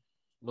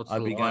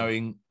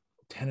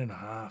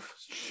 10.5.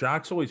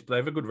 Sharks they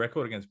have a good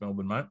record against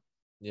Melbourne, mate.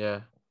 Yeah.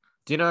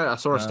 Do you know, I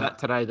saw a stat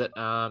today that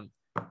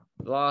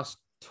last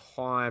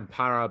time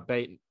Para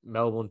beat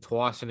Melbourne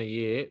twice in a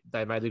year,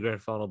 they made the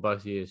grand final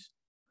both years,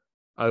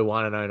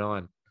 01 and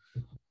 09.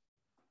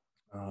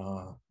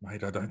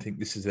 Mate, I don't think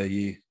this is their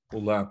year.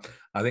 Well,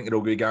 I think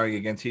it'll be going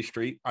against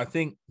history. I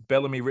think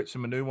Bellamy rips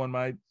them a new one,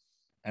 mate,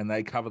 and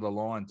they cover the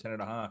line,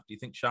 10.5. Do you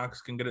think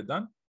Sharks can get it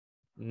done?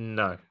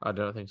 No, I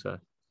don't think so. Do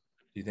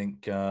you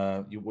think,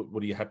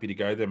 what are you happy to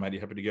go there, mate? Are you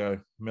happy to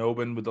go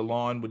Melbourne with the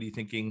line? What are you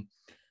thinking?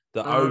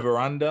 The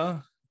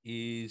over-under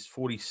is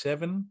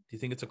 47. Do you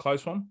think it's a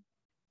close one?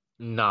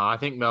 No, I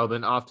think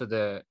Melbourne, after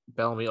the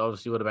Bellamy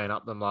obviously would have been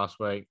up them last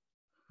week.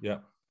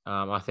 Yeah.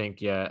 I think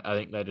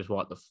they just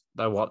wiped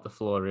the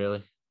floor,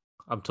 really.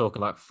 I'm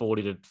talking like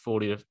 40 to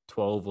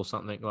 12 or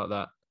something like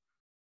that.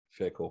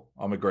 Fair call.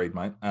 I'm agreed,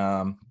 mate.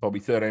 Probably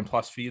 13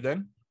 plus for you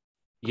then?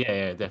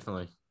 Yeah,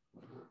 definitely.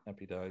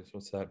 Happy days.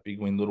 What's that? Big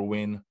win, little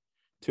win.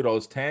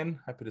 $2.10.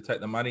 Happy to take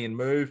the money and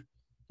move.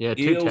 Yeah,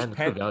 $2.10.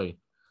 Good value.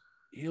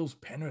 Eels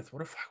Penrith.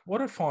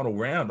 What a final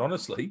round,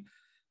 honestly.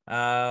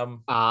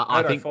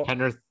 I think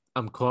Penrith.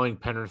 I'm calling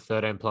Penrith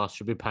 13 plus.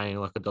 Should be paying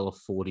like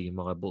 $1.40 in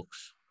my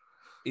books.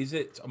 Is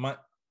it, mate?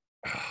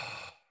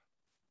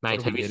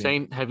 Mate,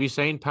 have you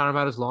seen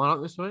Parramatta's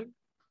lineup this week?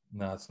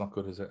 No, it's not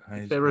good, is it?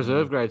 It's their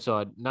reserve grade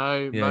side.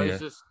 No,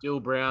 Moses, Dill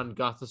Brown,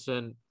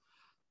 Gutherson,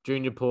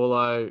 Junior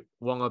Paulo,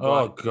 Wonga Blake.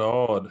 Oh,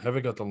 God. Have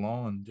we got the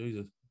line?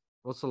 Jesus.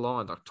 What's the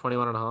line? Like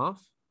 21.5?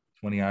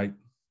 28. It'll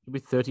be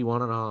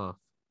 31.5.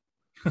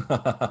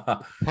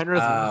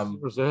 Penrith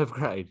reserve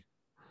grade.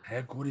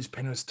 How good is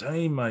Penrith's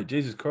team, mate?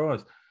 Jesus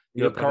Christ.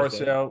 You got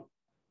Coruscant.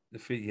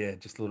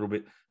 Just a little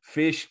bit.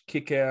 Fish,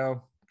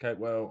 Kickow,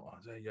 Capewell. Oh,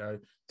 there you go.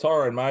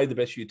 Tyrone May, the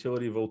best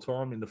utility of all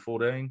time in the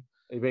 14.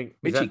 When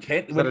Richie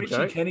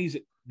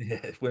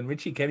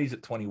Kenny's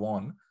at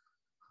 21,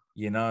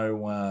 you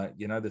know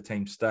the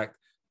team's stacked.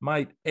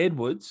 Mate,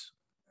 Edwards,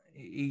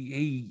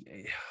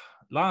 he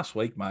last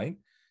week, mate,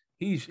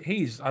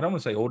 he's I don't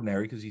want to say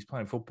ordinary because he's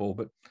playing football,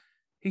 but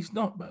he's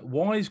not.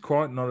 Why is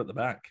Crichton not at the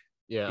back?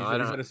 Yeah,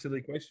 is that a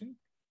silly question?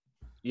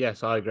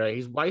 Yes, I agree.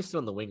 He's wasted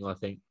on the wing, I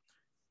think.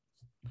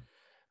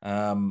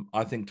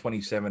 I think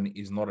 27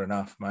 is not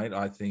enough, mate.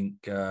 I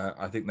think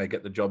they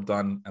get the job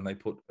done and they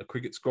put a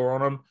cricket score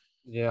on them.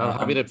 Yeah, I'm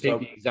happy to pick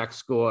the exact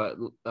score at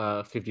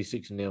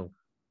 56-0.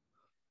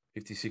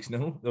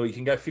 56-0? Or you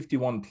can go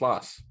 51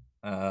 plus.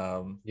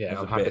 I'm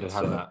happy to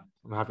have that.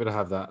 I'm happy to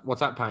have that.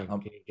 What's that paying?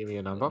 Can you give me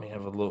a number? Let me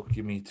have a look.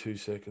 Give me 2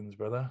 seconds,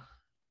 brother.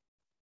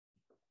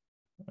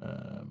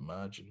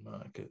 Margin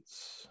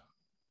markets.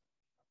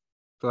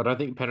 So I don't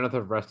think Penrith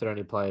have rested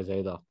any players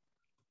either.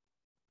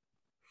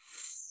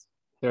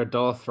 They're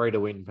 $1.03 to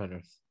win,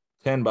 Penrith.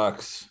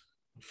 $10,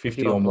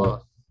 50 or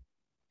more.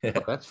 Yeah.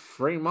 Oh, that's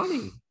free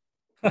money.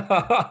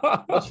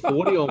 That's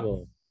 40 or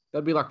more.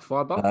 That'd be like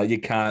 $5. You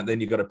can't.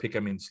 Then you got to pick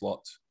them in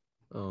slots.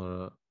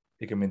 Oh,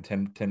 pick them in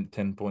 10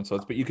 point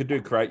slots. But you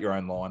could create your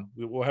own line.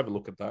 We'll have a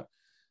look at that.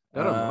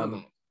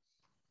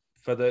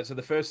 For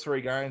the first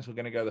 3 games, we're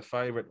going to go the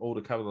favourite all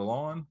to cover the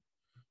line.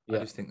 Yeah.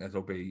 I just think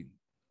there'll be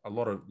a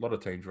lot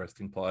of teams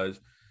resting players.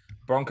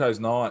 Broncos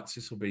Knights.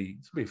 This will be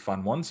a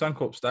fun one.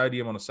 Suncorp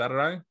Stadium on a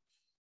Saturday.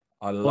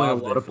 I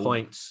love a lot of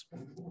points.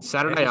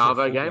 Saturday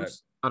Arvo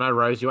games. I know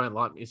Rose, you won't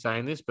like me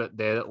saying this, but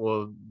they're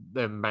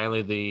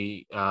mainly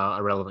the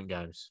irrelevant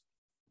games.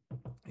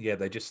 Yeah,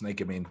 they just sneak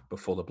them in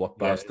before the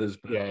blockbusters.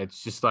 Yeah,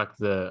 it's just like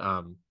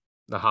the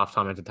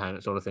halftime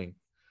entertainment sort of thing.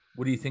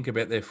 What do you think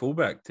about their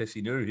fullback,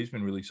 Tessie New? He's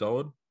been really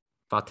solid.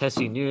 But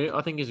Tessie New,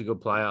 I think he's a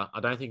good player. I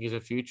don't think he's a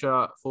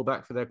future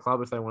fullback for their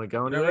club if they want to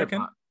go anywhere.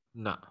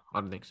 No,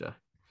 I don't think so.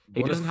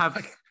 He doesn't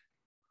have.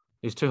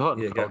 He's too hot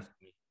and cold.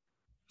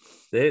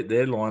 Their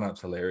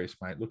lineup's hilarious,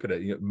 mate. Look at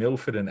it. You got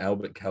Milford and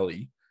Albert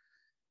Kelly.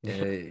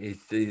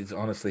 It's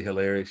honestly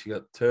hilarious. You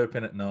got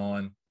Turpin at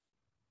 9.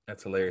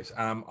 That's hilarious.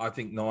 I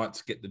think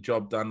Knights get the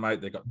job done,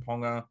 mate. They got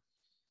Ponga,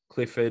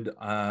 Clifford.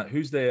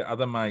 Who's their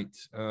other mate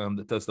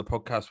that does the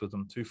podcast with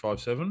them?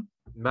 257.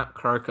 Matt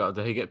Croker.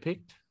 Did he get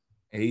picked?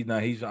 He's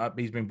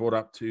been brought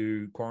up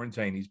to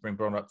quarantine. He's been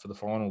brought up for the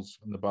finals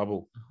in the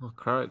bubble. Oh,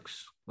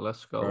 Croaks.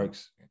 Let's go.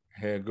 Croaks.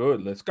 How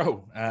good. Let's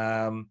go.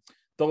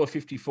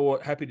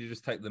 $1.54. Happy to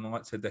just take the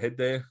Knights head to head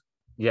there.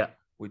 Yeah.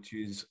 Which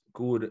is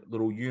good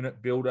little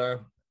unit builder.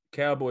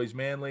 Cowboys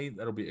Manly.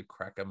 That'll be a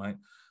cracker, mate.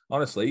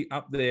 Honestly,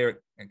 up there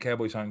at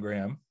Cowboys home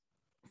ground,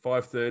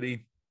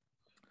 5:30.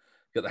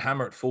 Got the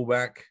Hammer at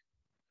fullback.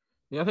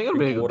 Yeah, I think it'll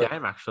be a good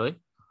game, actually.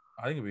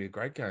 I think it'll be a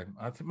great game.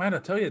 Mate, I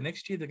tell you,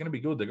 next year they're going to be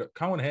good. They've got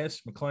Cohen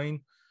Hess,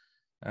 McLean,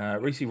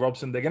 Reece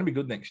Robson. They're going to be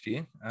good next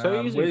year.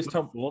 Where's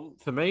Tom?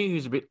 For me,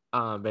 who's a bit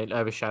been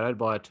overshadowed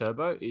by a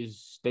Turbo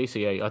is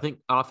DCE. I think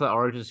after the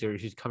Origin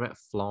series, he's come out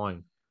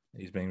flying.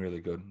 He's been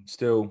really good.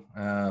 Still,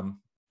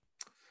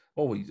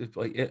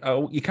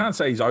 you can't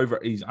say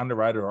he's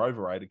underrated or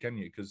overrated, can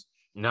you? Because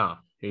no,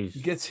 he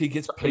gets.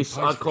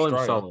 I'd call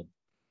him solid.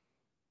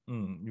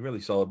 You're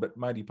really solid, but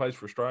mate, he plays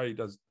for Australia. He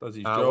does his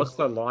job. What's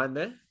the line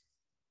there?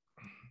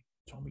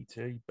 Tommy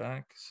T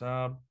back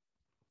sub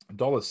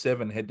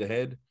 $1.07 head to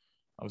head.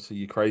 Obviously,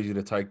 you're crazy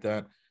to take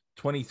that.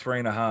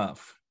 23.5.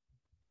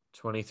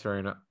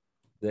 23.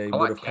 They I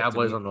like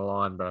Cowboys on the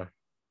line, bro.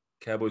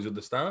 Cowboys at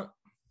the start.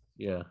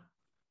 Yeah,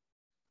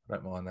 I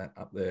don't mind that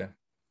up there.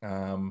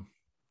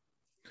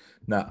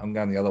 No, I'm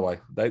going the other way.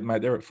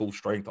 They're at full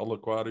strength.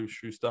 Olaquadu,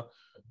 Schuster.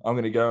 I'm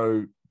going to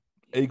go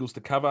Eagles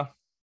to cover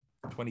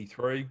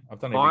 23. I've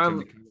done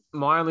everything.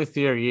 My only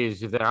theory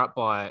is if they're up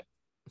by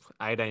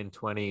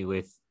 18-20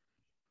 with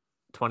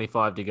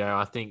 25 to go,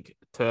 I think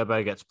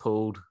Turbo gets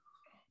pulled.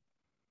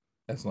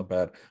 That's not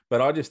bad.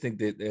 But I just think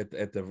that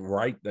at the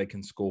rate they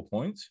can score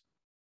points,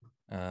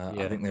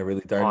 I think they're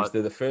really dangerous.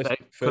 They're the first. They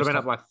could have been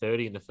up by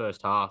 30 in the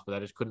first half, but they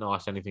just couldn't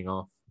ice anything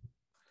off.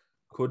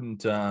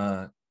 Couldn't.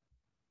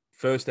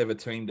 First ever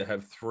team to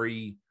have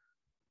 3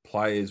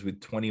 players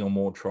with 20 or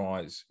more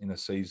tries in a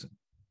season.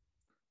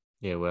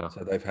 Yeah, well.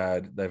 So they've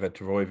had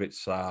Travojevic,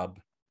 Saab,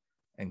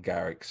 and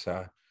Garrick.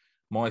 So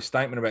my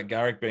statement about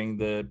Garrick being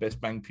the best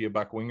bang for your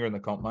buck winger in the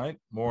comp, mate,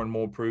 more and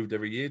more proved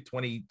every year.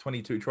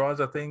 22 tries,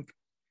 I think.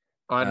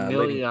 I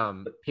nearly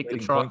picked the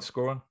try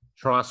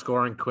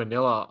scoring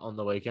Quinilla on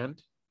the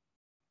weekend.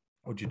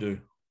 What'd you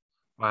do?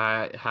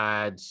 I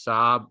had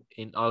Saab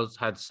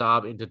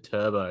into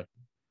Turbo.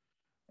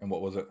 And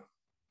what was it?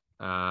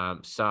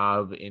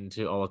 Saab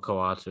into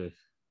Olakoatu.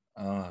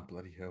 Ah,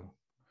 bloody hell.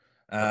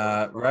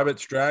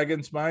 Rabbits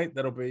Dragons, mate.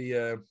 That'll be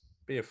a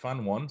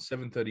fun one.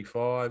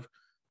 7:35,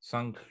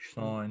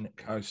 Sunshine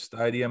Coast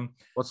Stadium.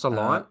 What's the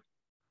line?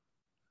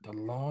 The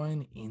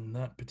line in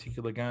that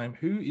particular game.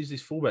 Who is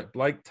this fullback?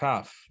 Blake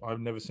Tuff. I've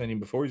never seen him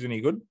before. Is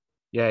any good?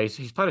 Yeah,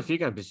 he's played a few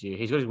games this year.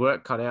 He's got his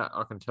work cut out.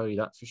 I can tell you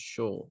that for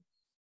sure.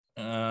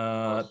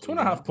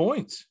 2.5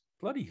 points.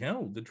 Bloody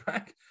hell. The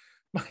track.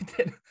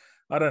 Mate,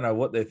 I don't know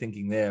what they're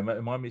thinking there.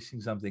 Am I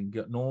missing something?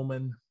 Got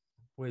Norman.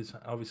 Where's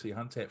obviously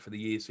Hunt's out for the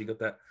year. So you got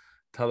that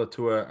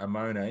Talatua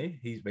Amone.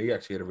 He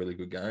actually had a really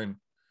good game.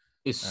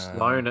 Is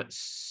Sloan at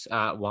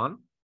 1?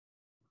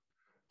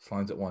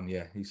 Sloan's at 1,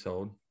 yeah. He's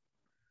sold.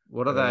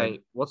 What are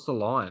they? What's the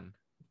line?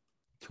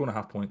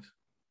 2.5 points.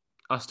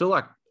 I still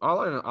like.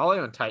 I'll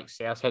even take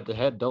South head to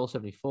head.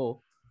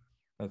 $1.74.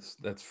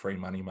 That's free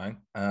money, mate.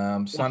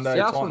 Sunday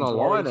South's on Titans the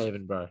Warriors. line,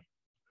 even, bro.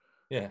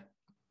 Yeah,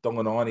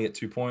 $1.90 at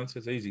 2 points.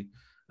 It's easy.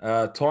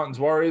 Titans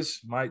Warriors,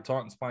 mate.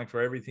 Titans playing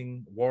for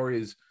everything.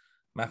 Warriors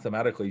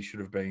mathematically should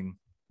have been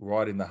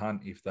right in the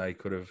hunt if they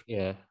could have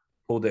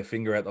pulled their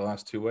finger out the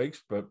last 2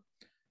 weeks. But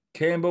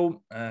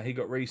Campbell, he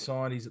got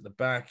re-signed. He's at the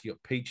back. You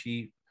got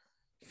Peachy.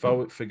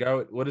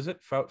 What is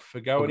it?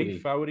 Fogarty.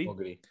 Fogarty.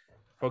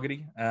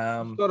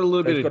 Got a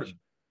little bit of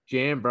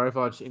jam, bro. If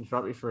I just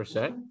interrupt you for a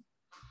sec.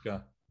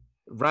 Go.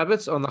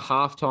 Rabbits on the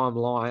halftime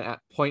line at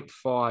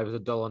 0.5 is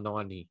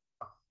 $1.90.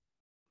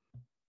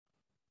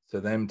 So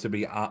them to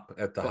be up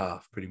at the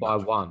half, pretty much.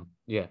 By 1,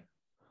 yeah.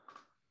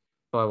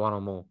 By 1 or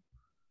more.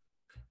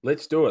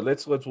 Let's do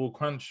it. We'll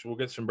crunch. We'll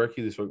get some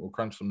brekkie this week. We'll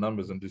crunch some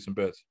numbers and do some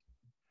bets.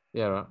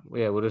 Yeah, right.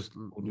 Yeah, we'll just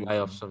lay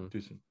off some.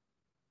 Do some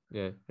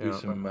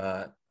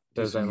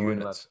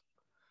units.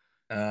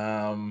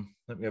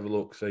 Let me have a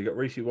look. So you got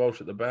Reece Walsh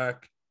at the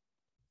back,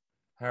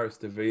 Harris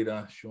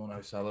DeVita, Sean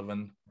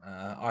O'Sullivan.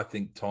 I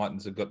think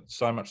Titans have got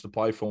so much to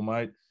play for,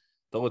 mate.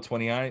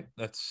 $1.28.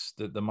 That's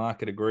the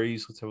market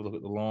agrees. Let's have a look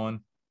at the line.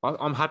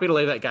 I'm happy to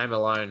leave that game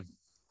alone.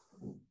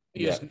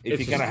 Yeah, if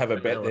you're going to have a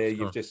bet there,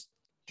 you've just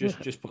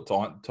put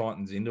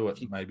Titans into it.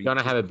 Maybe you're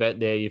going to have a bet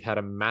there. You've had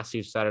a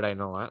massive Saturday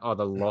night. Oh,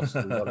 they lost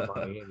a lot of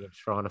money, and you're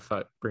trying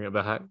to bring it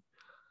back.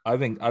 I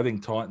think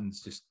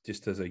Titans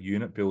just as a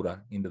unit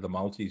builder into the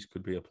multis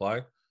could be a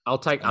play. I'll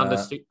take under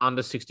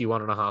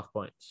 61.5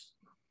 points.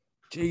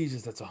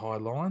 Jesus, that's a high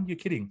line. You're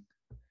kidding.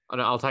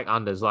 No, I'll take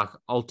unders, like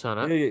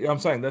alternate. Yeah, I'm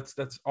saying that's.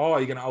 Oh,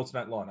 you're going to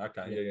alternate line.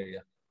 Okay, yeah.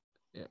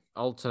 Yeah,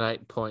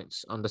 alternate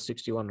points under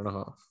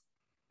 61.5.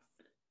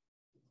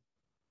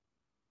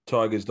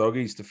 Tigers,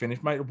 doggies to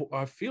finish, mate.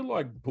 I feel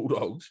like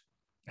Bulldogs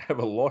have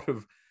a lot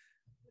of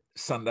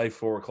Sunday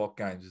 4:00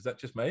 games. Is that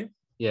just me?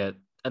 Yeah,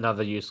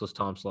 another useless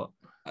time slot.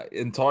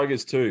 And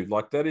Tigers too.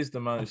 Like that is the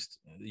most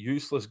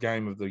useless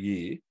game of the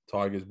year.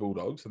 Tigers,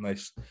 Bulldogs, and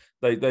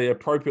they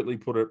appropriately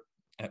put it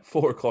at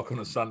 4:00 on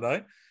a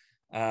Sunday.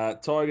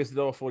 Tigers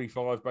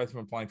 $1.45. Both of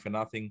them playing for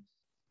nothing.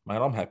 Mate,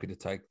 I'm happy to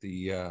take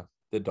the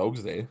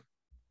dogs there.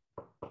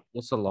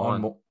 What's the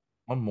line?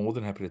 I'm more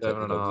than happy to take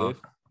the dogs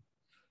there.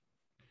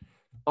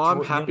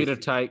 I'm happy to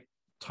take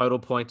total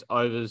points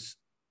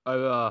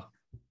over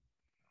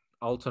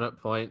alternate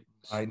points.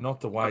 Hey,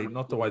 not the way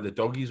the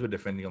doggies were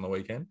defending on the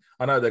weekend.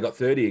 I know they got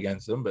 30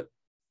 against them, but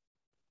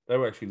they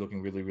were actually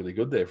looking really, really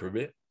good there for a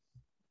bit.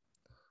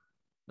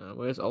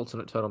 Where's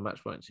alternate total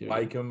match points here?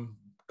 Wakeham,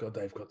 God,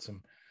 they've got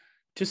some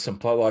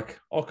play like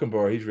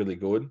Ockenborough. He's really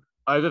good.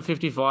 Over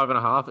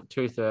 55.5 at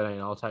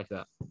 213. I'll take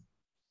that.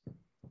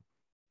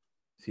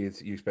 See,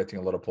 you're expecting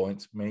a lot of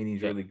points.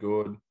 Meany's really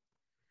good.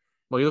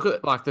 Well, you look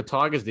at like the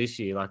Tigers this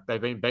year. Like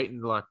they've been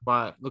beaten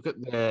by. Look at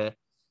their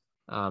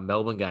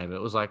Melbourne game.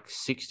 It was like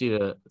 60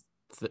 to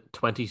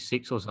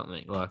 26 or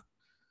something. Like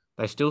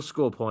they still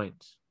score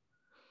points.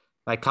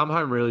 They come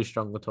home really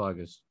strong. The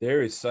Tigers.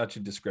 There is such a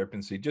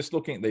discrepancy. Just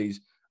looking at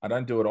these, I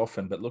don't do it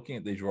often, but looking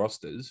at these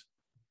rosters,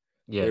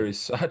 there is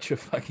such a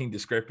fucking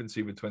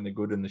discrepancy between the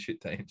good and the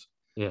shit teams.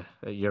 Yeah,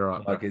 you're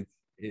right. Like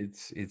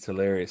it's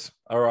hilarious.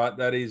 All right,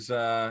 that is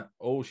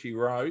all she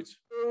wrote.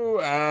 Ooh,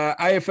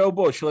 AFL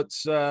Bush.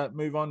 Let's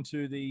move on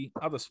to the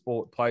other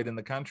sport played in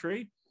the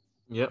country.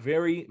 Yeah,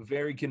 very,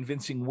 very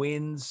convincing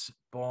wins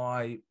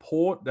by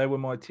Port. They were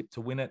my tip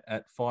to win it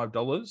at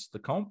 $5. The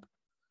comp.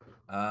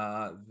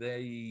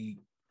 They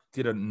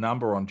did a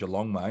number on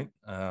Geelong, mate.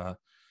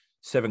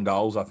 7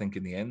 goals, I think,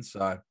 in the end.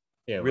 So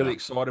yeah, really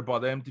excited by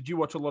them. Did you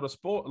watch a lot of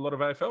sport? A lot of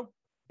AFL?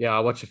 Yeah,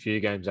 I watched a few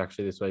games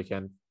actually this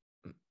weekend.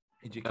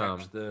 Did you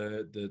catch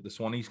the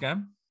Swannies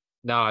game?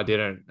 No, I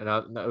didn't, and I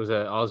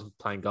was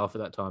playing golf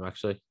at that time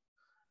actually.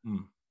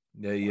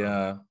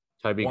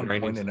 Toby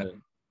Green in it.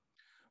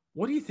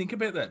 What do you think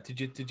about that? Did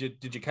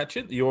you catch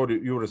it? You would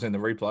have seen the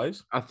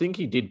replays. I think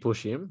he did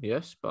push him,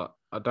 yes, but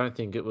I don't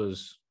think it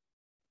was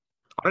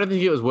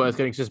worth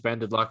getting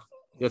suspended. Like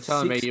you're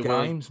telling me, 6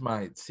 games,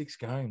 mate. 6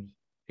 games.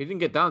 He didn't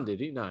get done, did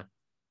he? No,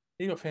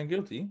 he got found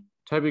guilty.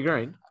 Toby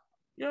Green.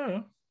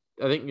 Yeah.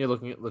 I think you're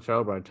looking at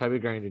Latrell, bro. Toby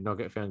Green did not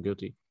get found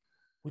guilty.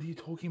 What are you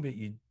talking about,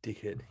 you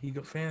dickhead? He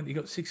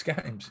got 6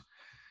 games.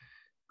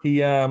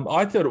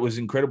 I thought it was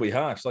incredibly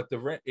harsh. Like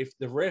if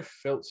the ref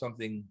felt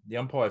something, the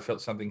umpire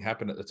felt something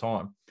happen at the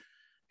time,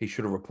 he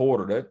should have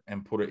reported it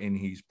and put it in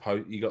his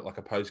post. You got like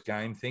a post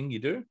game thing you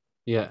do.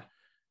 Yeah.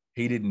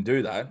 He didn't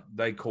do that.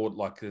 They caught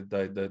like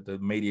the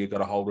media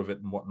got a hold of it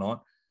and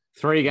whatnot.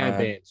 3 game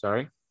ban.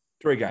 Sorry.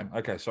 3 game.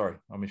 Okay, sorry,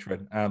 I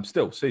misread.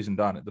 Still season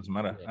done. It doesn't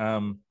matter.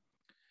 Yeah.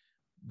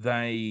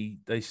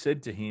 They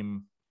said to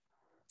him,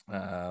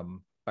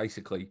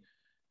 basically,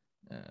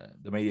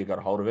 the media got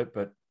a hold of it,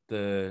 but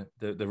the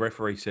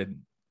referee said,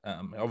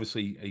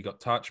 obviously he got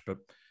touched, but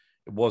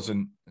it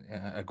wasn't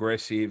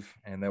aggressive,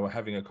 and they were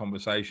having a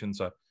conversation.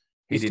 So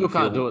he still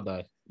can't do it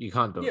though. You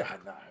can't do it. Yeah,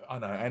 I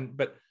know,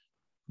 but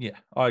yeah,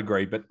 I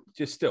agree. But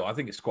just still, I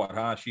think it's quite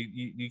harsh.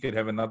 You could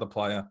have another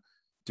player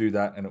do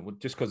that, and it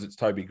would just because it's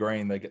Toby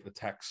Green, they get the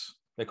tax.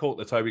 They call it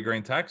the Toby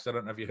Green tax. I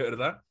don't know if you heard of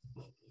that.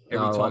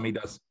 Every time he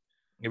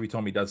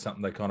does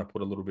something, they kind of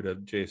put a little bit of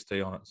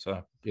GST on it.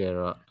 So yeah,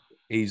 right.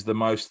 He's the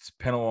most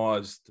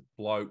penalised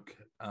bloke.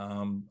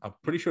 I'm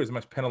pretty sure he's the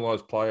most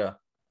penalised player,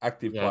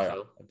 active player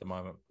at the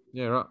moment.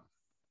 Yeah, right.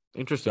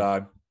 Interesting.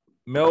 So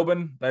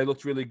Melbourne, they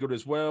looked really good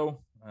as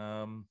well.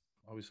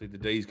 Obviously, the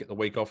D's get the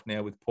week off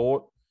now with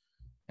Port,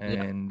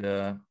 and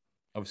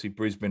obviously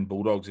Brisbane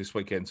Bulldogs this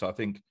weekend. So I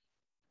think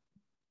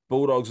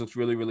Bulldogs looks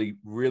really, really,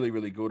 really,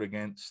 really good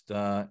against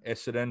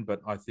Essendon, but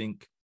I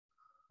think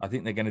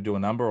they're going to do a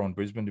number on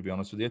Brisbane, to be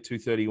honest with you.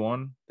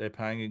 231, they're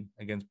paying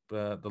against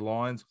the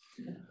Lions.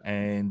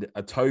 And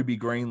a Toby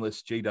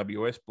Greenless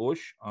GWS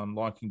Bush. I'm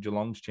liking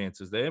Geelong's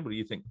chances there. What do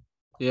you think?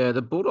 Yeah,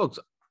 the Bulldogs,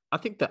 I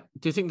think that,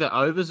 do you think that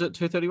overs at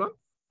 231?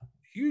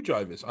 Huge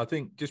overs. I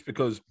think just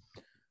because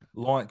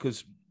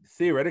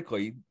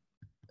theoretically,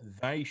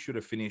 they should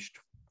have finished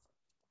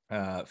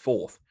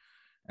 4th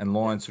and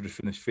Lions should have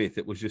finished 5th.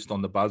 It was just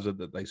on the buzzer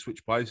that they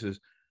switched places.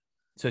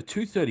 So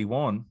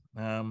 231.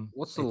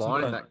 What's the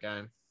line in that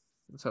game?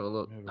 Let's have a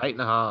look.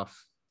 8.5.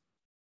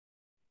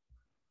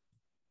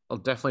 I'll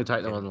definitely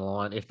take them on the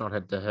line, if not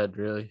head to head,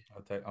 really.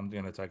 I'm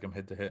going to take them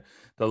head to head.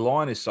 The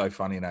line is so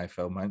funny in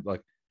AFL, mate.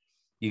 Like,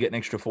 you get an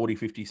extra 40,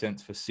 50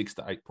 cents for 6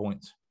 to 8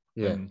 points.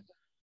 Yeah. And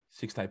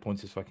 6 to 8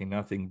 points is fucking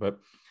nothing. But,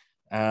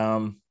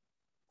 I'm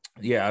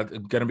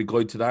going to be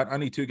glued to that.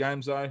 Only 2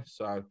 games, though,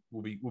 so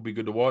we'll be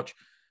good to watch.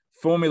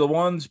 Formula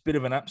One's bit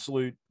of an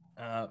absolute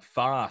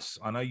farce.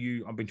 I know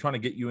I've been trying to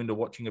get you into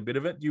watching a bit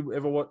of it. Do you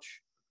ever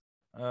watch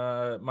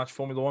much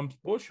Formula One,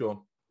 Bush,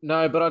 or?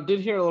 No, but I did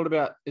hear a lot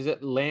about, is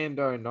it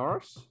Lando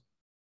Norris?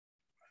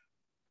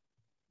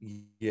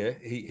 Yeah,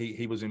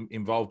 he was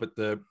involved,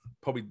 but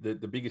probably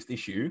the biggest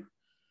issue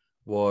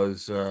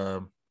was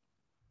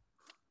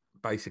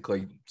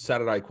basically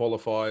Saturday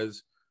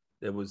qualifiers.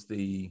 There was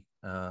the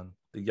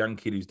young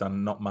kid who's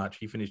done not much.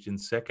 He finished in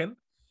second,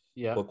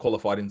 or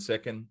qualified in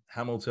second.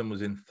 Hamilton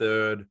was in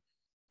third,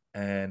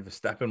 and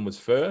Verstappen was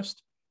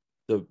first.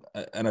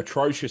 An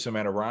atrocious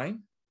amount of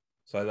rain,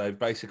 so they've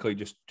basically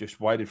just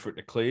waited for it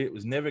to clear. It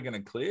was never going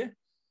to clear,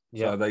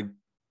 so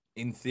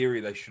in theory,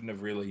 they shouldn't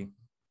have really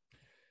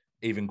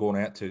even gone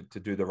out to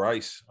do the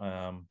race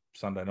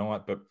Sunday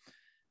night.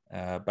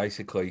 But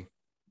basically,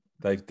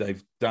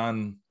 they've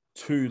done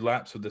 2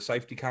 laps with the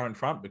safety car in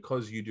front.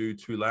 Because you do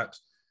 2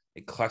 laps,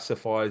 it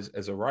classifies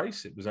as a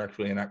race. It was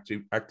actually an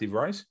active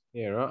race.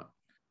 Yeah, right.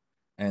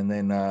 And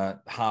then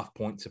half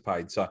points are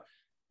paid. So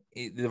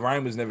the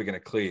rain was never going to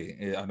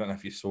clear. I don't know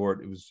if you saw it.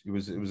 It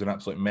was an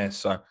absolute mess.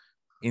 So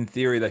in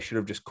theory, they should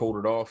have just called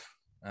it off.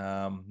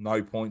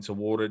 No points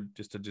awarded,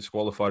 just a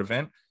disqualified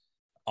event.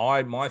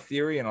 My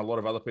theory, and a lot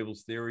of other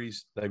people's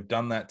theories, they've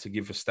done that to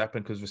give Verstappen,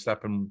 because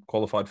Verstappen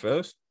qualified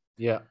first.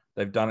 Yeah.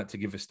 They've done it to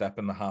give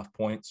Verstappen the half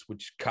points,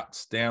 which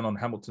cuts down on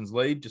Hamilton's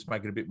lead, just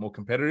make it a bit more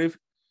competitive.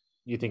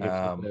 You think it's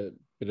a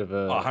bit of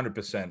a...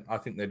 100%. I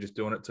think they're just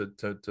doing it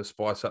to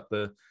spice up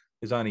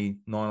there's only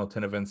 9 or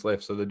 10 events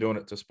left, so they're doing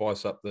it to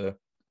spice up the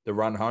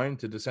run home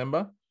to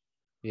December.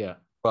 Yeah.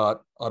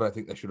 But I don't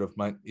think they should have,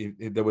 mate.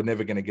 They were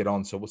never going to get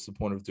on, so what's the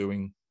point of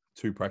doing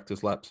 2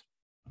 practice laps?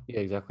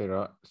 Yeah, exactly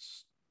right.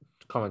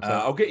 Comment.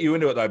 I'll get you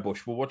into it though,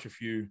 Bush. We'll watch a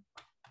few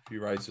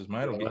races,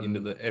 mate. I'll get you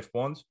into the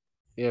F1s.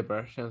 Yeah,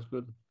 bro. Sounds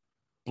good.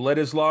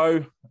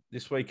 Bledisloe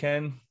this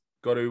weekend.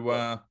 Got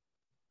to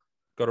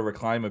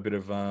reclaim a bit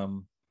of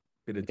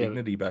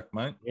dignity back,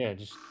 mate. Yeah,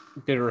 just a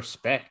bit of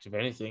respect, if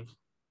anything.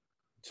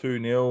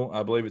 2-0.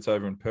 I believe it's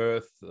over in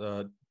Perth.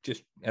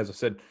 Just as I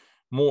said,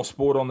 more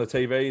sport on the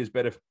TV is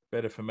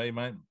better for me,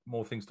 mate.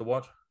 More things to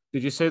watch.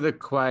 Did you see the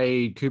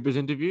Quade Cooper's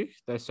interview?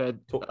 They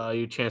said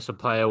you chance to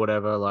play or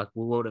whatever. Like,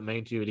 what would it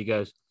mean to you? And he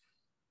goes,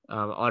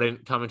 I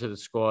didn't come into the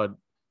squad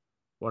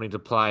wanting to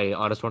play.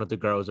 I just wanted to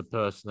grow as a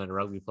person and a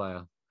rugby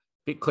player.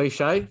 Bit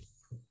cliche.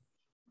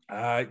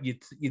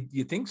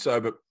 You think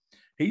so, but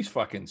he's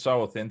fucking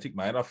so authentic,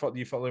 mate.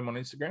 You follow him on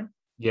Instagram?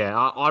 Yeah,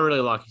 I really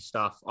like his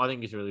stuff. I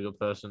think he's a really good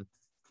person.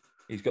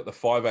 He's got the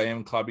 5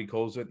 a.m. club, he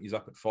calls it. He's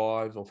up at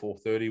 5 or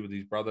 4:30 with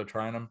his brother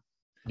training him.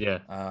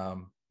 Yeah.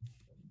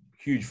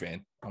 Huge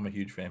fan. I'm a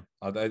huge fan.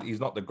 He's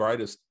not the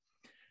greatest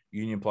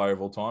Union player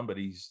of all time, but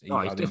he's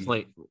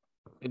definitely.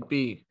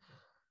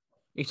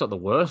 He's not the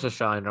worst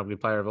Australian rugby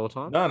player of all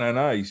time.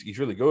 No. He's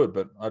really good,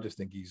 but I just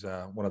think he's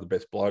one of the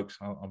best blokes.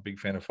 I'm a big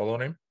fan of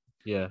following him.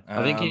 Yeah,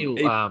 I think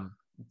he'll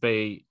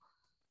be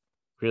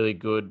really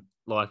good,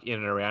 like in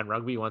and around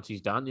rugby once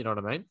he's done. You know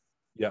what I mean?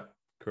 Yeah,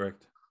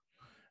 correct.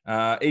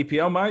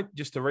 EPL, mate.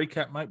 Just to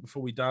recap, mate,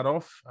 before we dart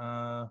off.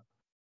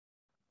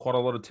 Quite a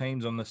lot of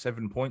teams on the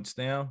 7 points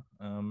now.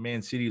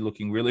 Man City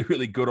looking really,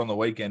 really good on the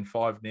weekend,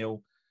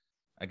 5-0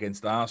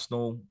 against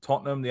Arsenal.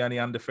 Tottenham, the only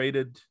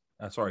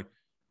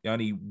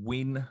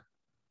win,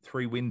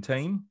 3-win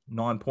team,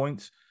 9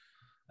 points.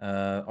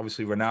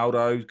 Obviously,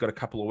 Ronaldo's got a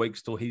couple of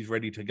weeks till he's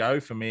ready to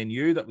go for Man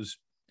U. That was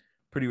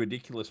pretty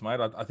ridiculous, mate.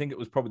 I think it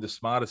was probably the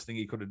smartest thing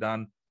he could have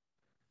done,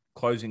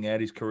 closing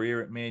out his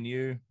career at Man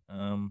U.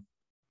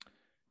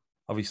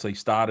 Obviously,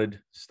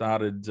 started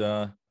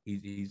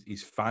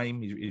his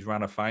fame, his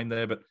run of fame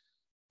there, but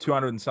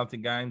 200 and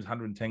something games,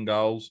 110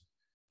 goals.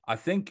 I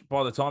think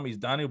by the time he's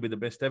done, he'll be the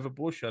best ever,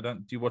 Bush. Do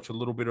you watch a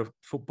little bit of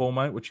football,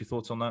 mate? What's your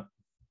thoughts on that?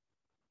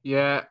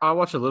 Yeah, I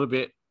watch a little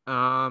bit.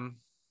 I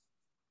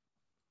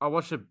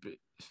watched a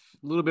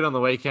little bit on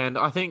the weekend.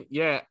 I think,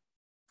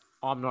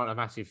 I'm not a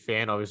massive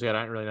fan. Obviously, I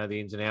don't really know the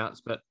ins and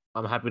outs, but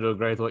I'm happy to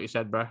agree with what you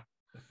said, bro.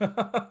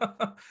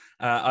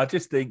 I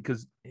just think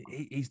because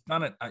he's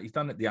done it. He's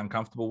done it the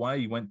uncomfortable way.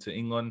 He went to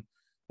England,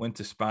 went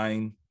to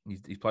Spain.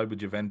 He's played with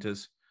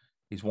Juventus.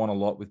 He's won a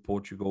lot with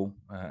Portugal,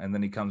 and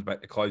then he comes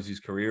back to close his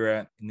career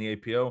out in the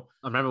EPL.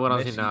 I remember when I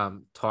was in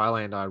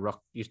Thailand, I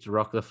used to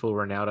rock the full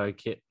Ronaldo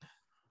kit.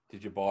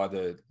 Did you buy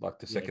the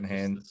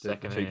secondhand,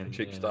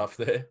 cheap stuff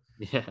there?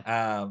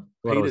 Yeah.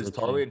 Peter's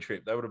Thailand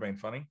trip, that would have been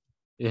funny.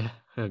 Yeah.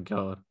 Oh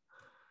God.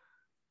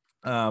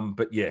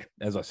 But yeah,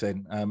 as I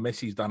said,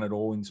 Messi's done it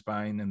all in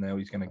Spain, and now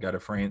he's going to go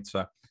to France.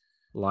 So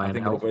I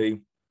think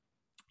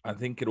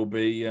it'll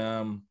be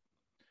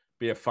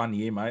a fun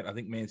year, mate. I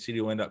think Man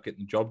City will end up getting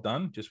the job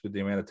done just with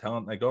the amount of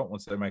talent they got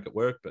once they make it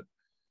work. But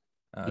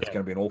it's going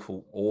to be an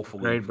awful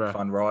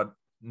fun ride.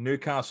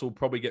 Newcastle will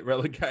probably get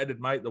relegated,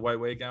 mate, the way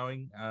we're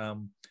going.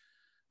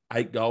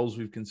 8 goals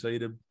we've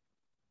conceded.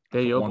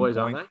 They're your boys,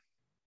 aren't they?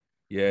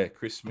 Yeah,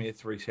 Chris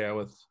Smith, Reece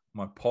Howarth,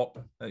 my pop.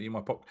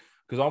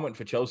 Because I went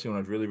for Chelsea when I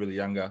was really, really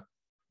younger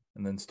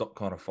and then stopped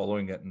kind of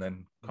following it and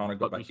then kind of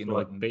got back into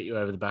it. Beat you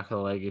over the back of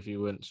the leg if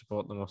you wouldn't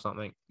support them or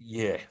something.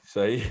 Yeah,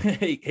 so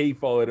he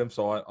followed him,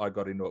 so I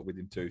got into it with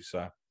him too.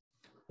 So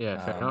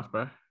yeah, fair enough,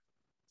 bro.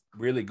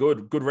 Really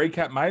good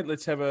recap, mate.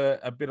 Let's have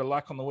a bit of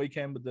luck on the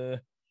weekend with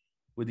the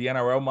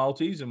NRL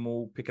multis, and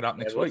we'll pick it up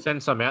next week.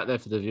 Send some out there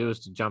for the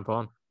viewers to jump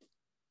on.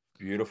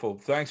 Beautiful.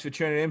 Thanks for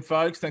tuning in,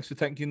 folks. Thanks for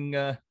taking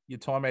your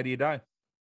time out of your day.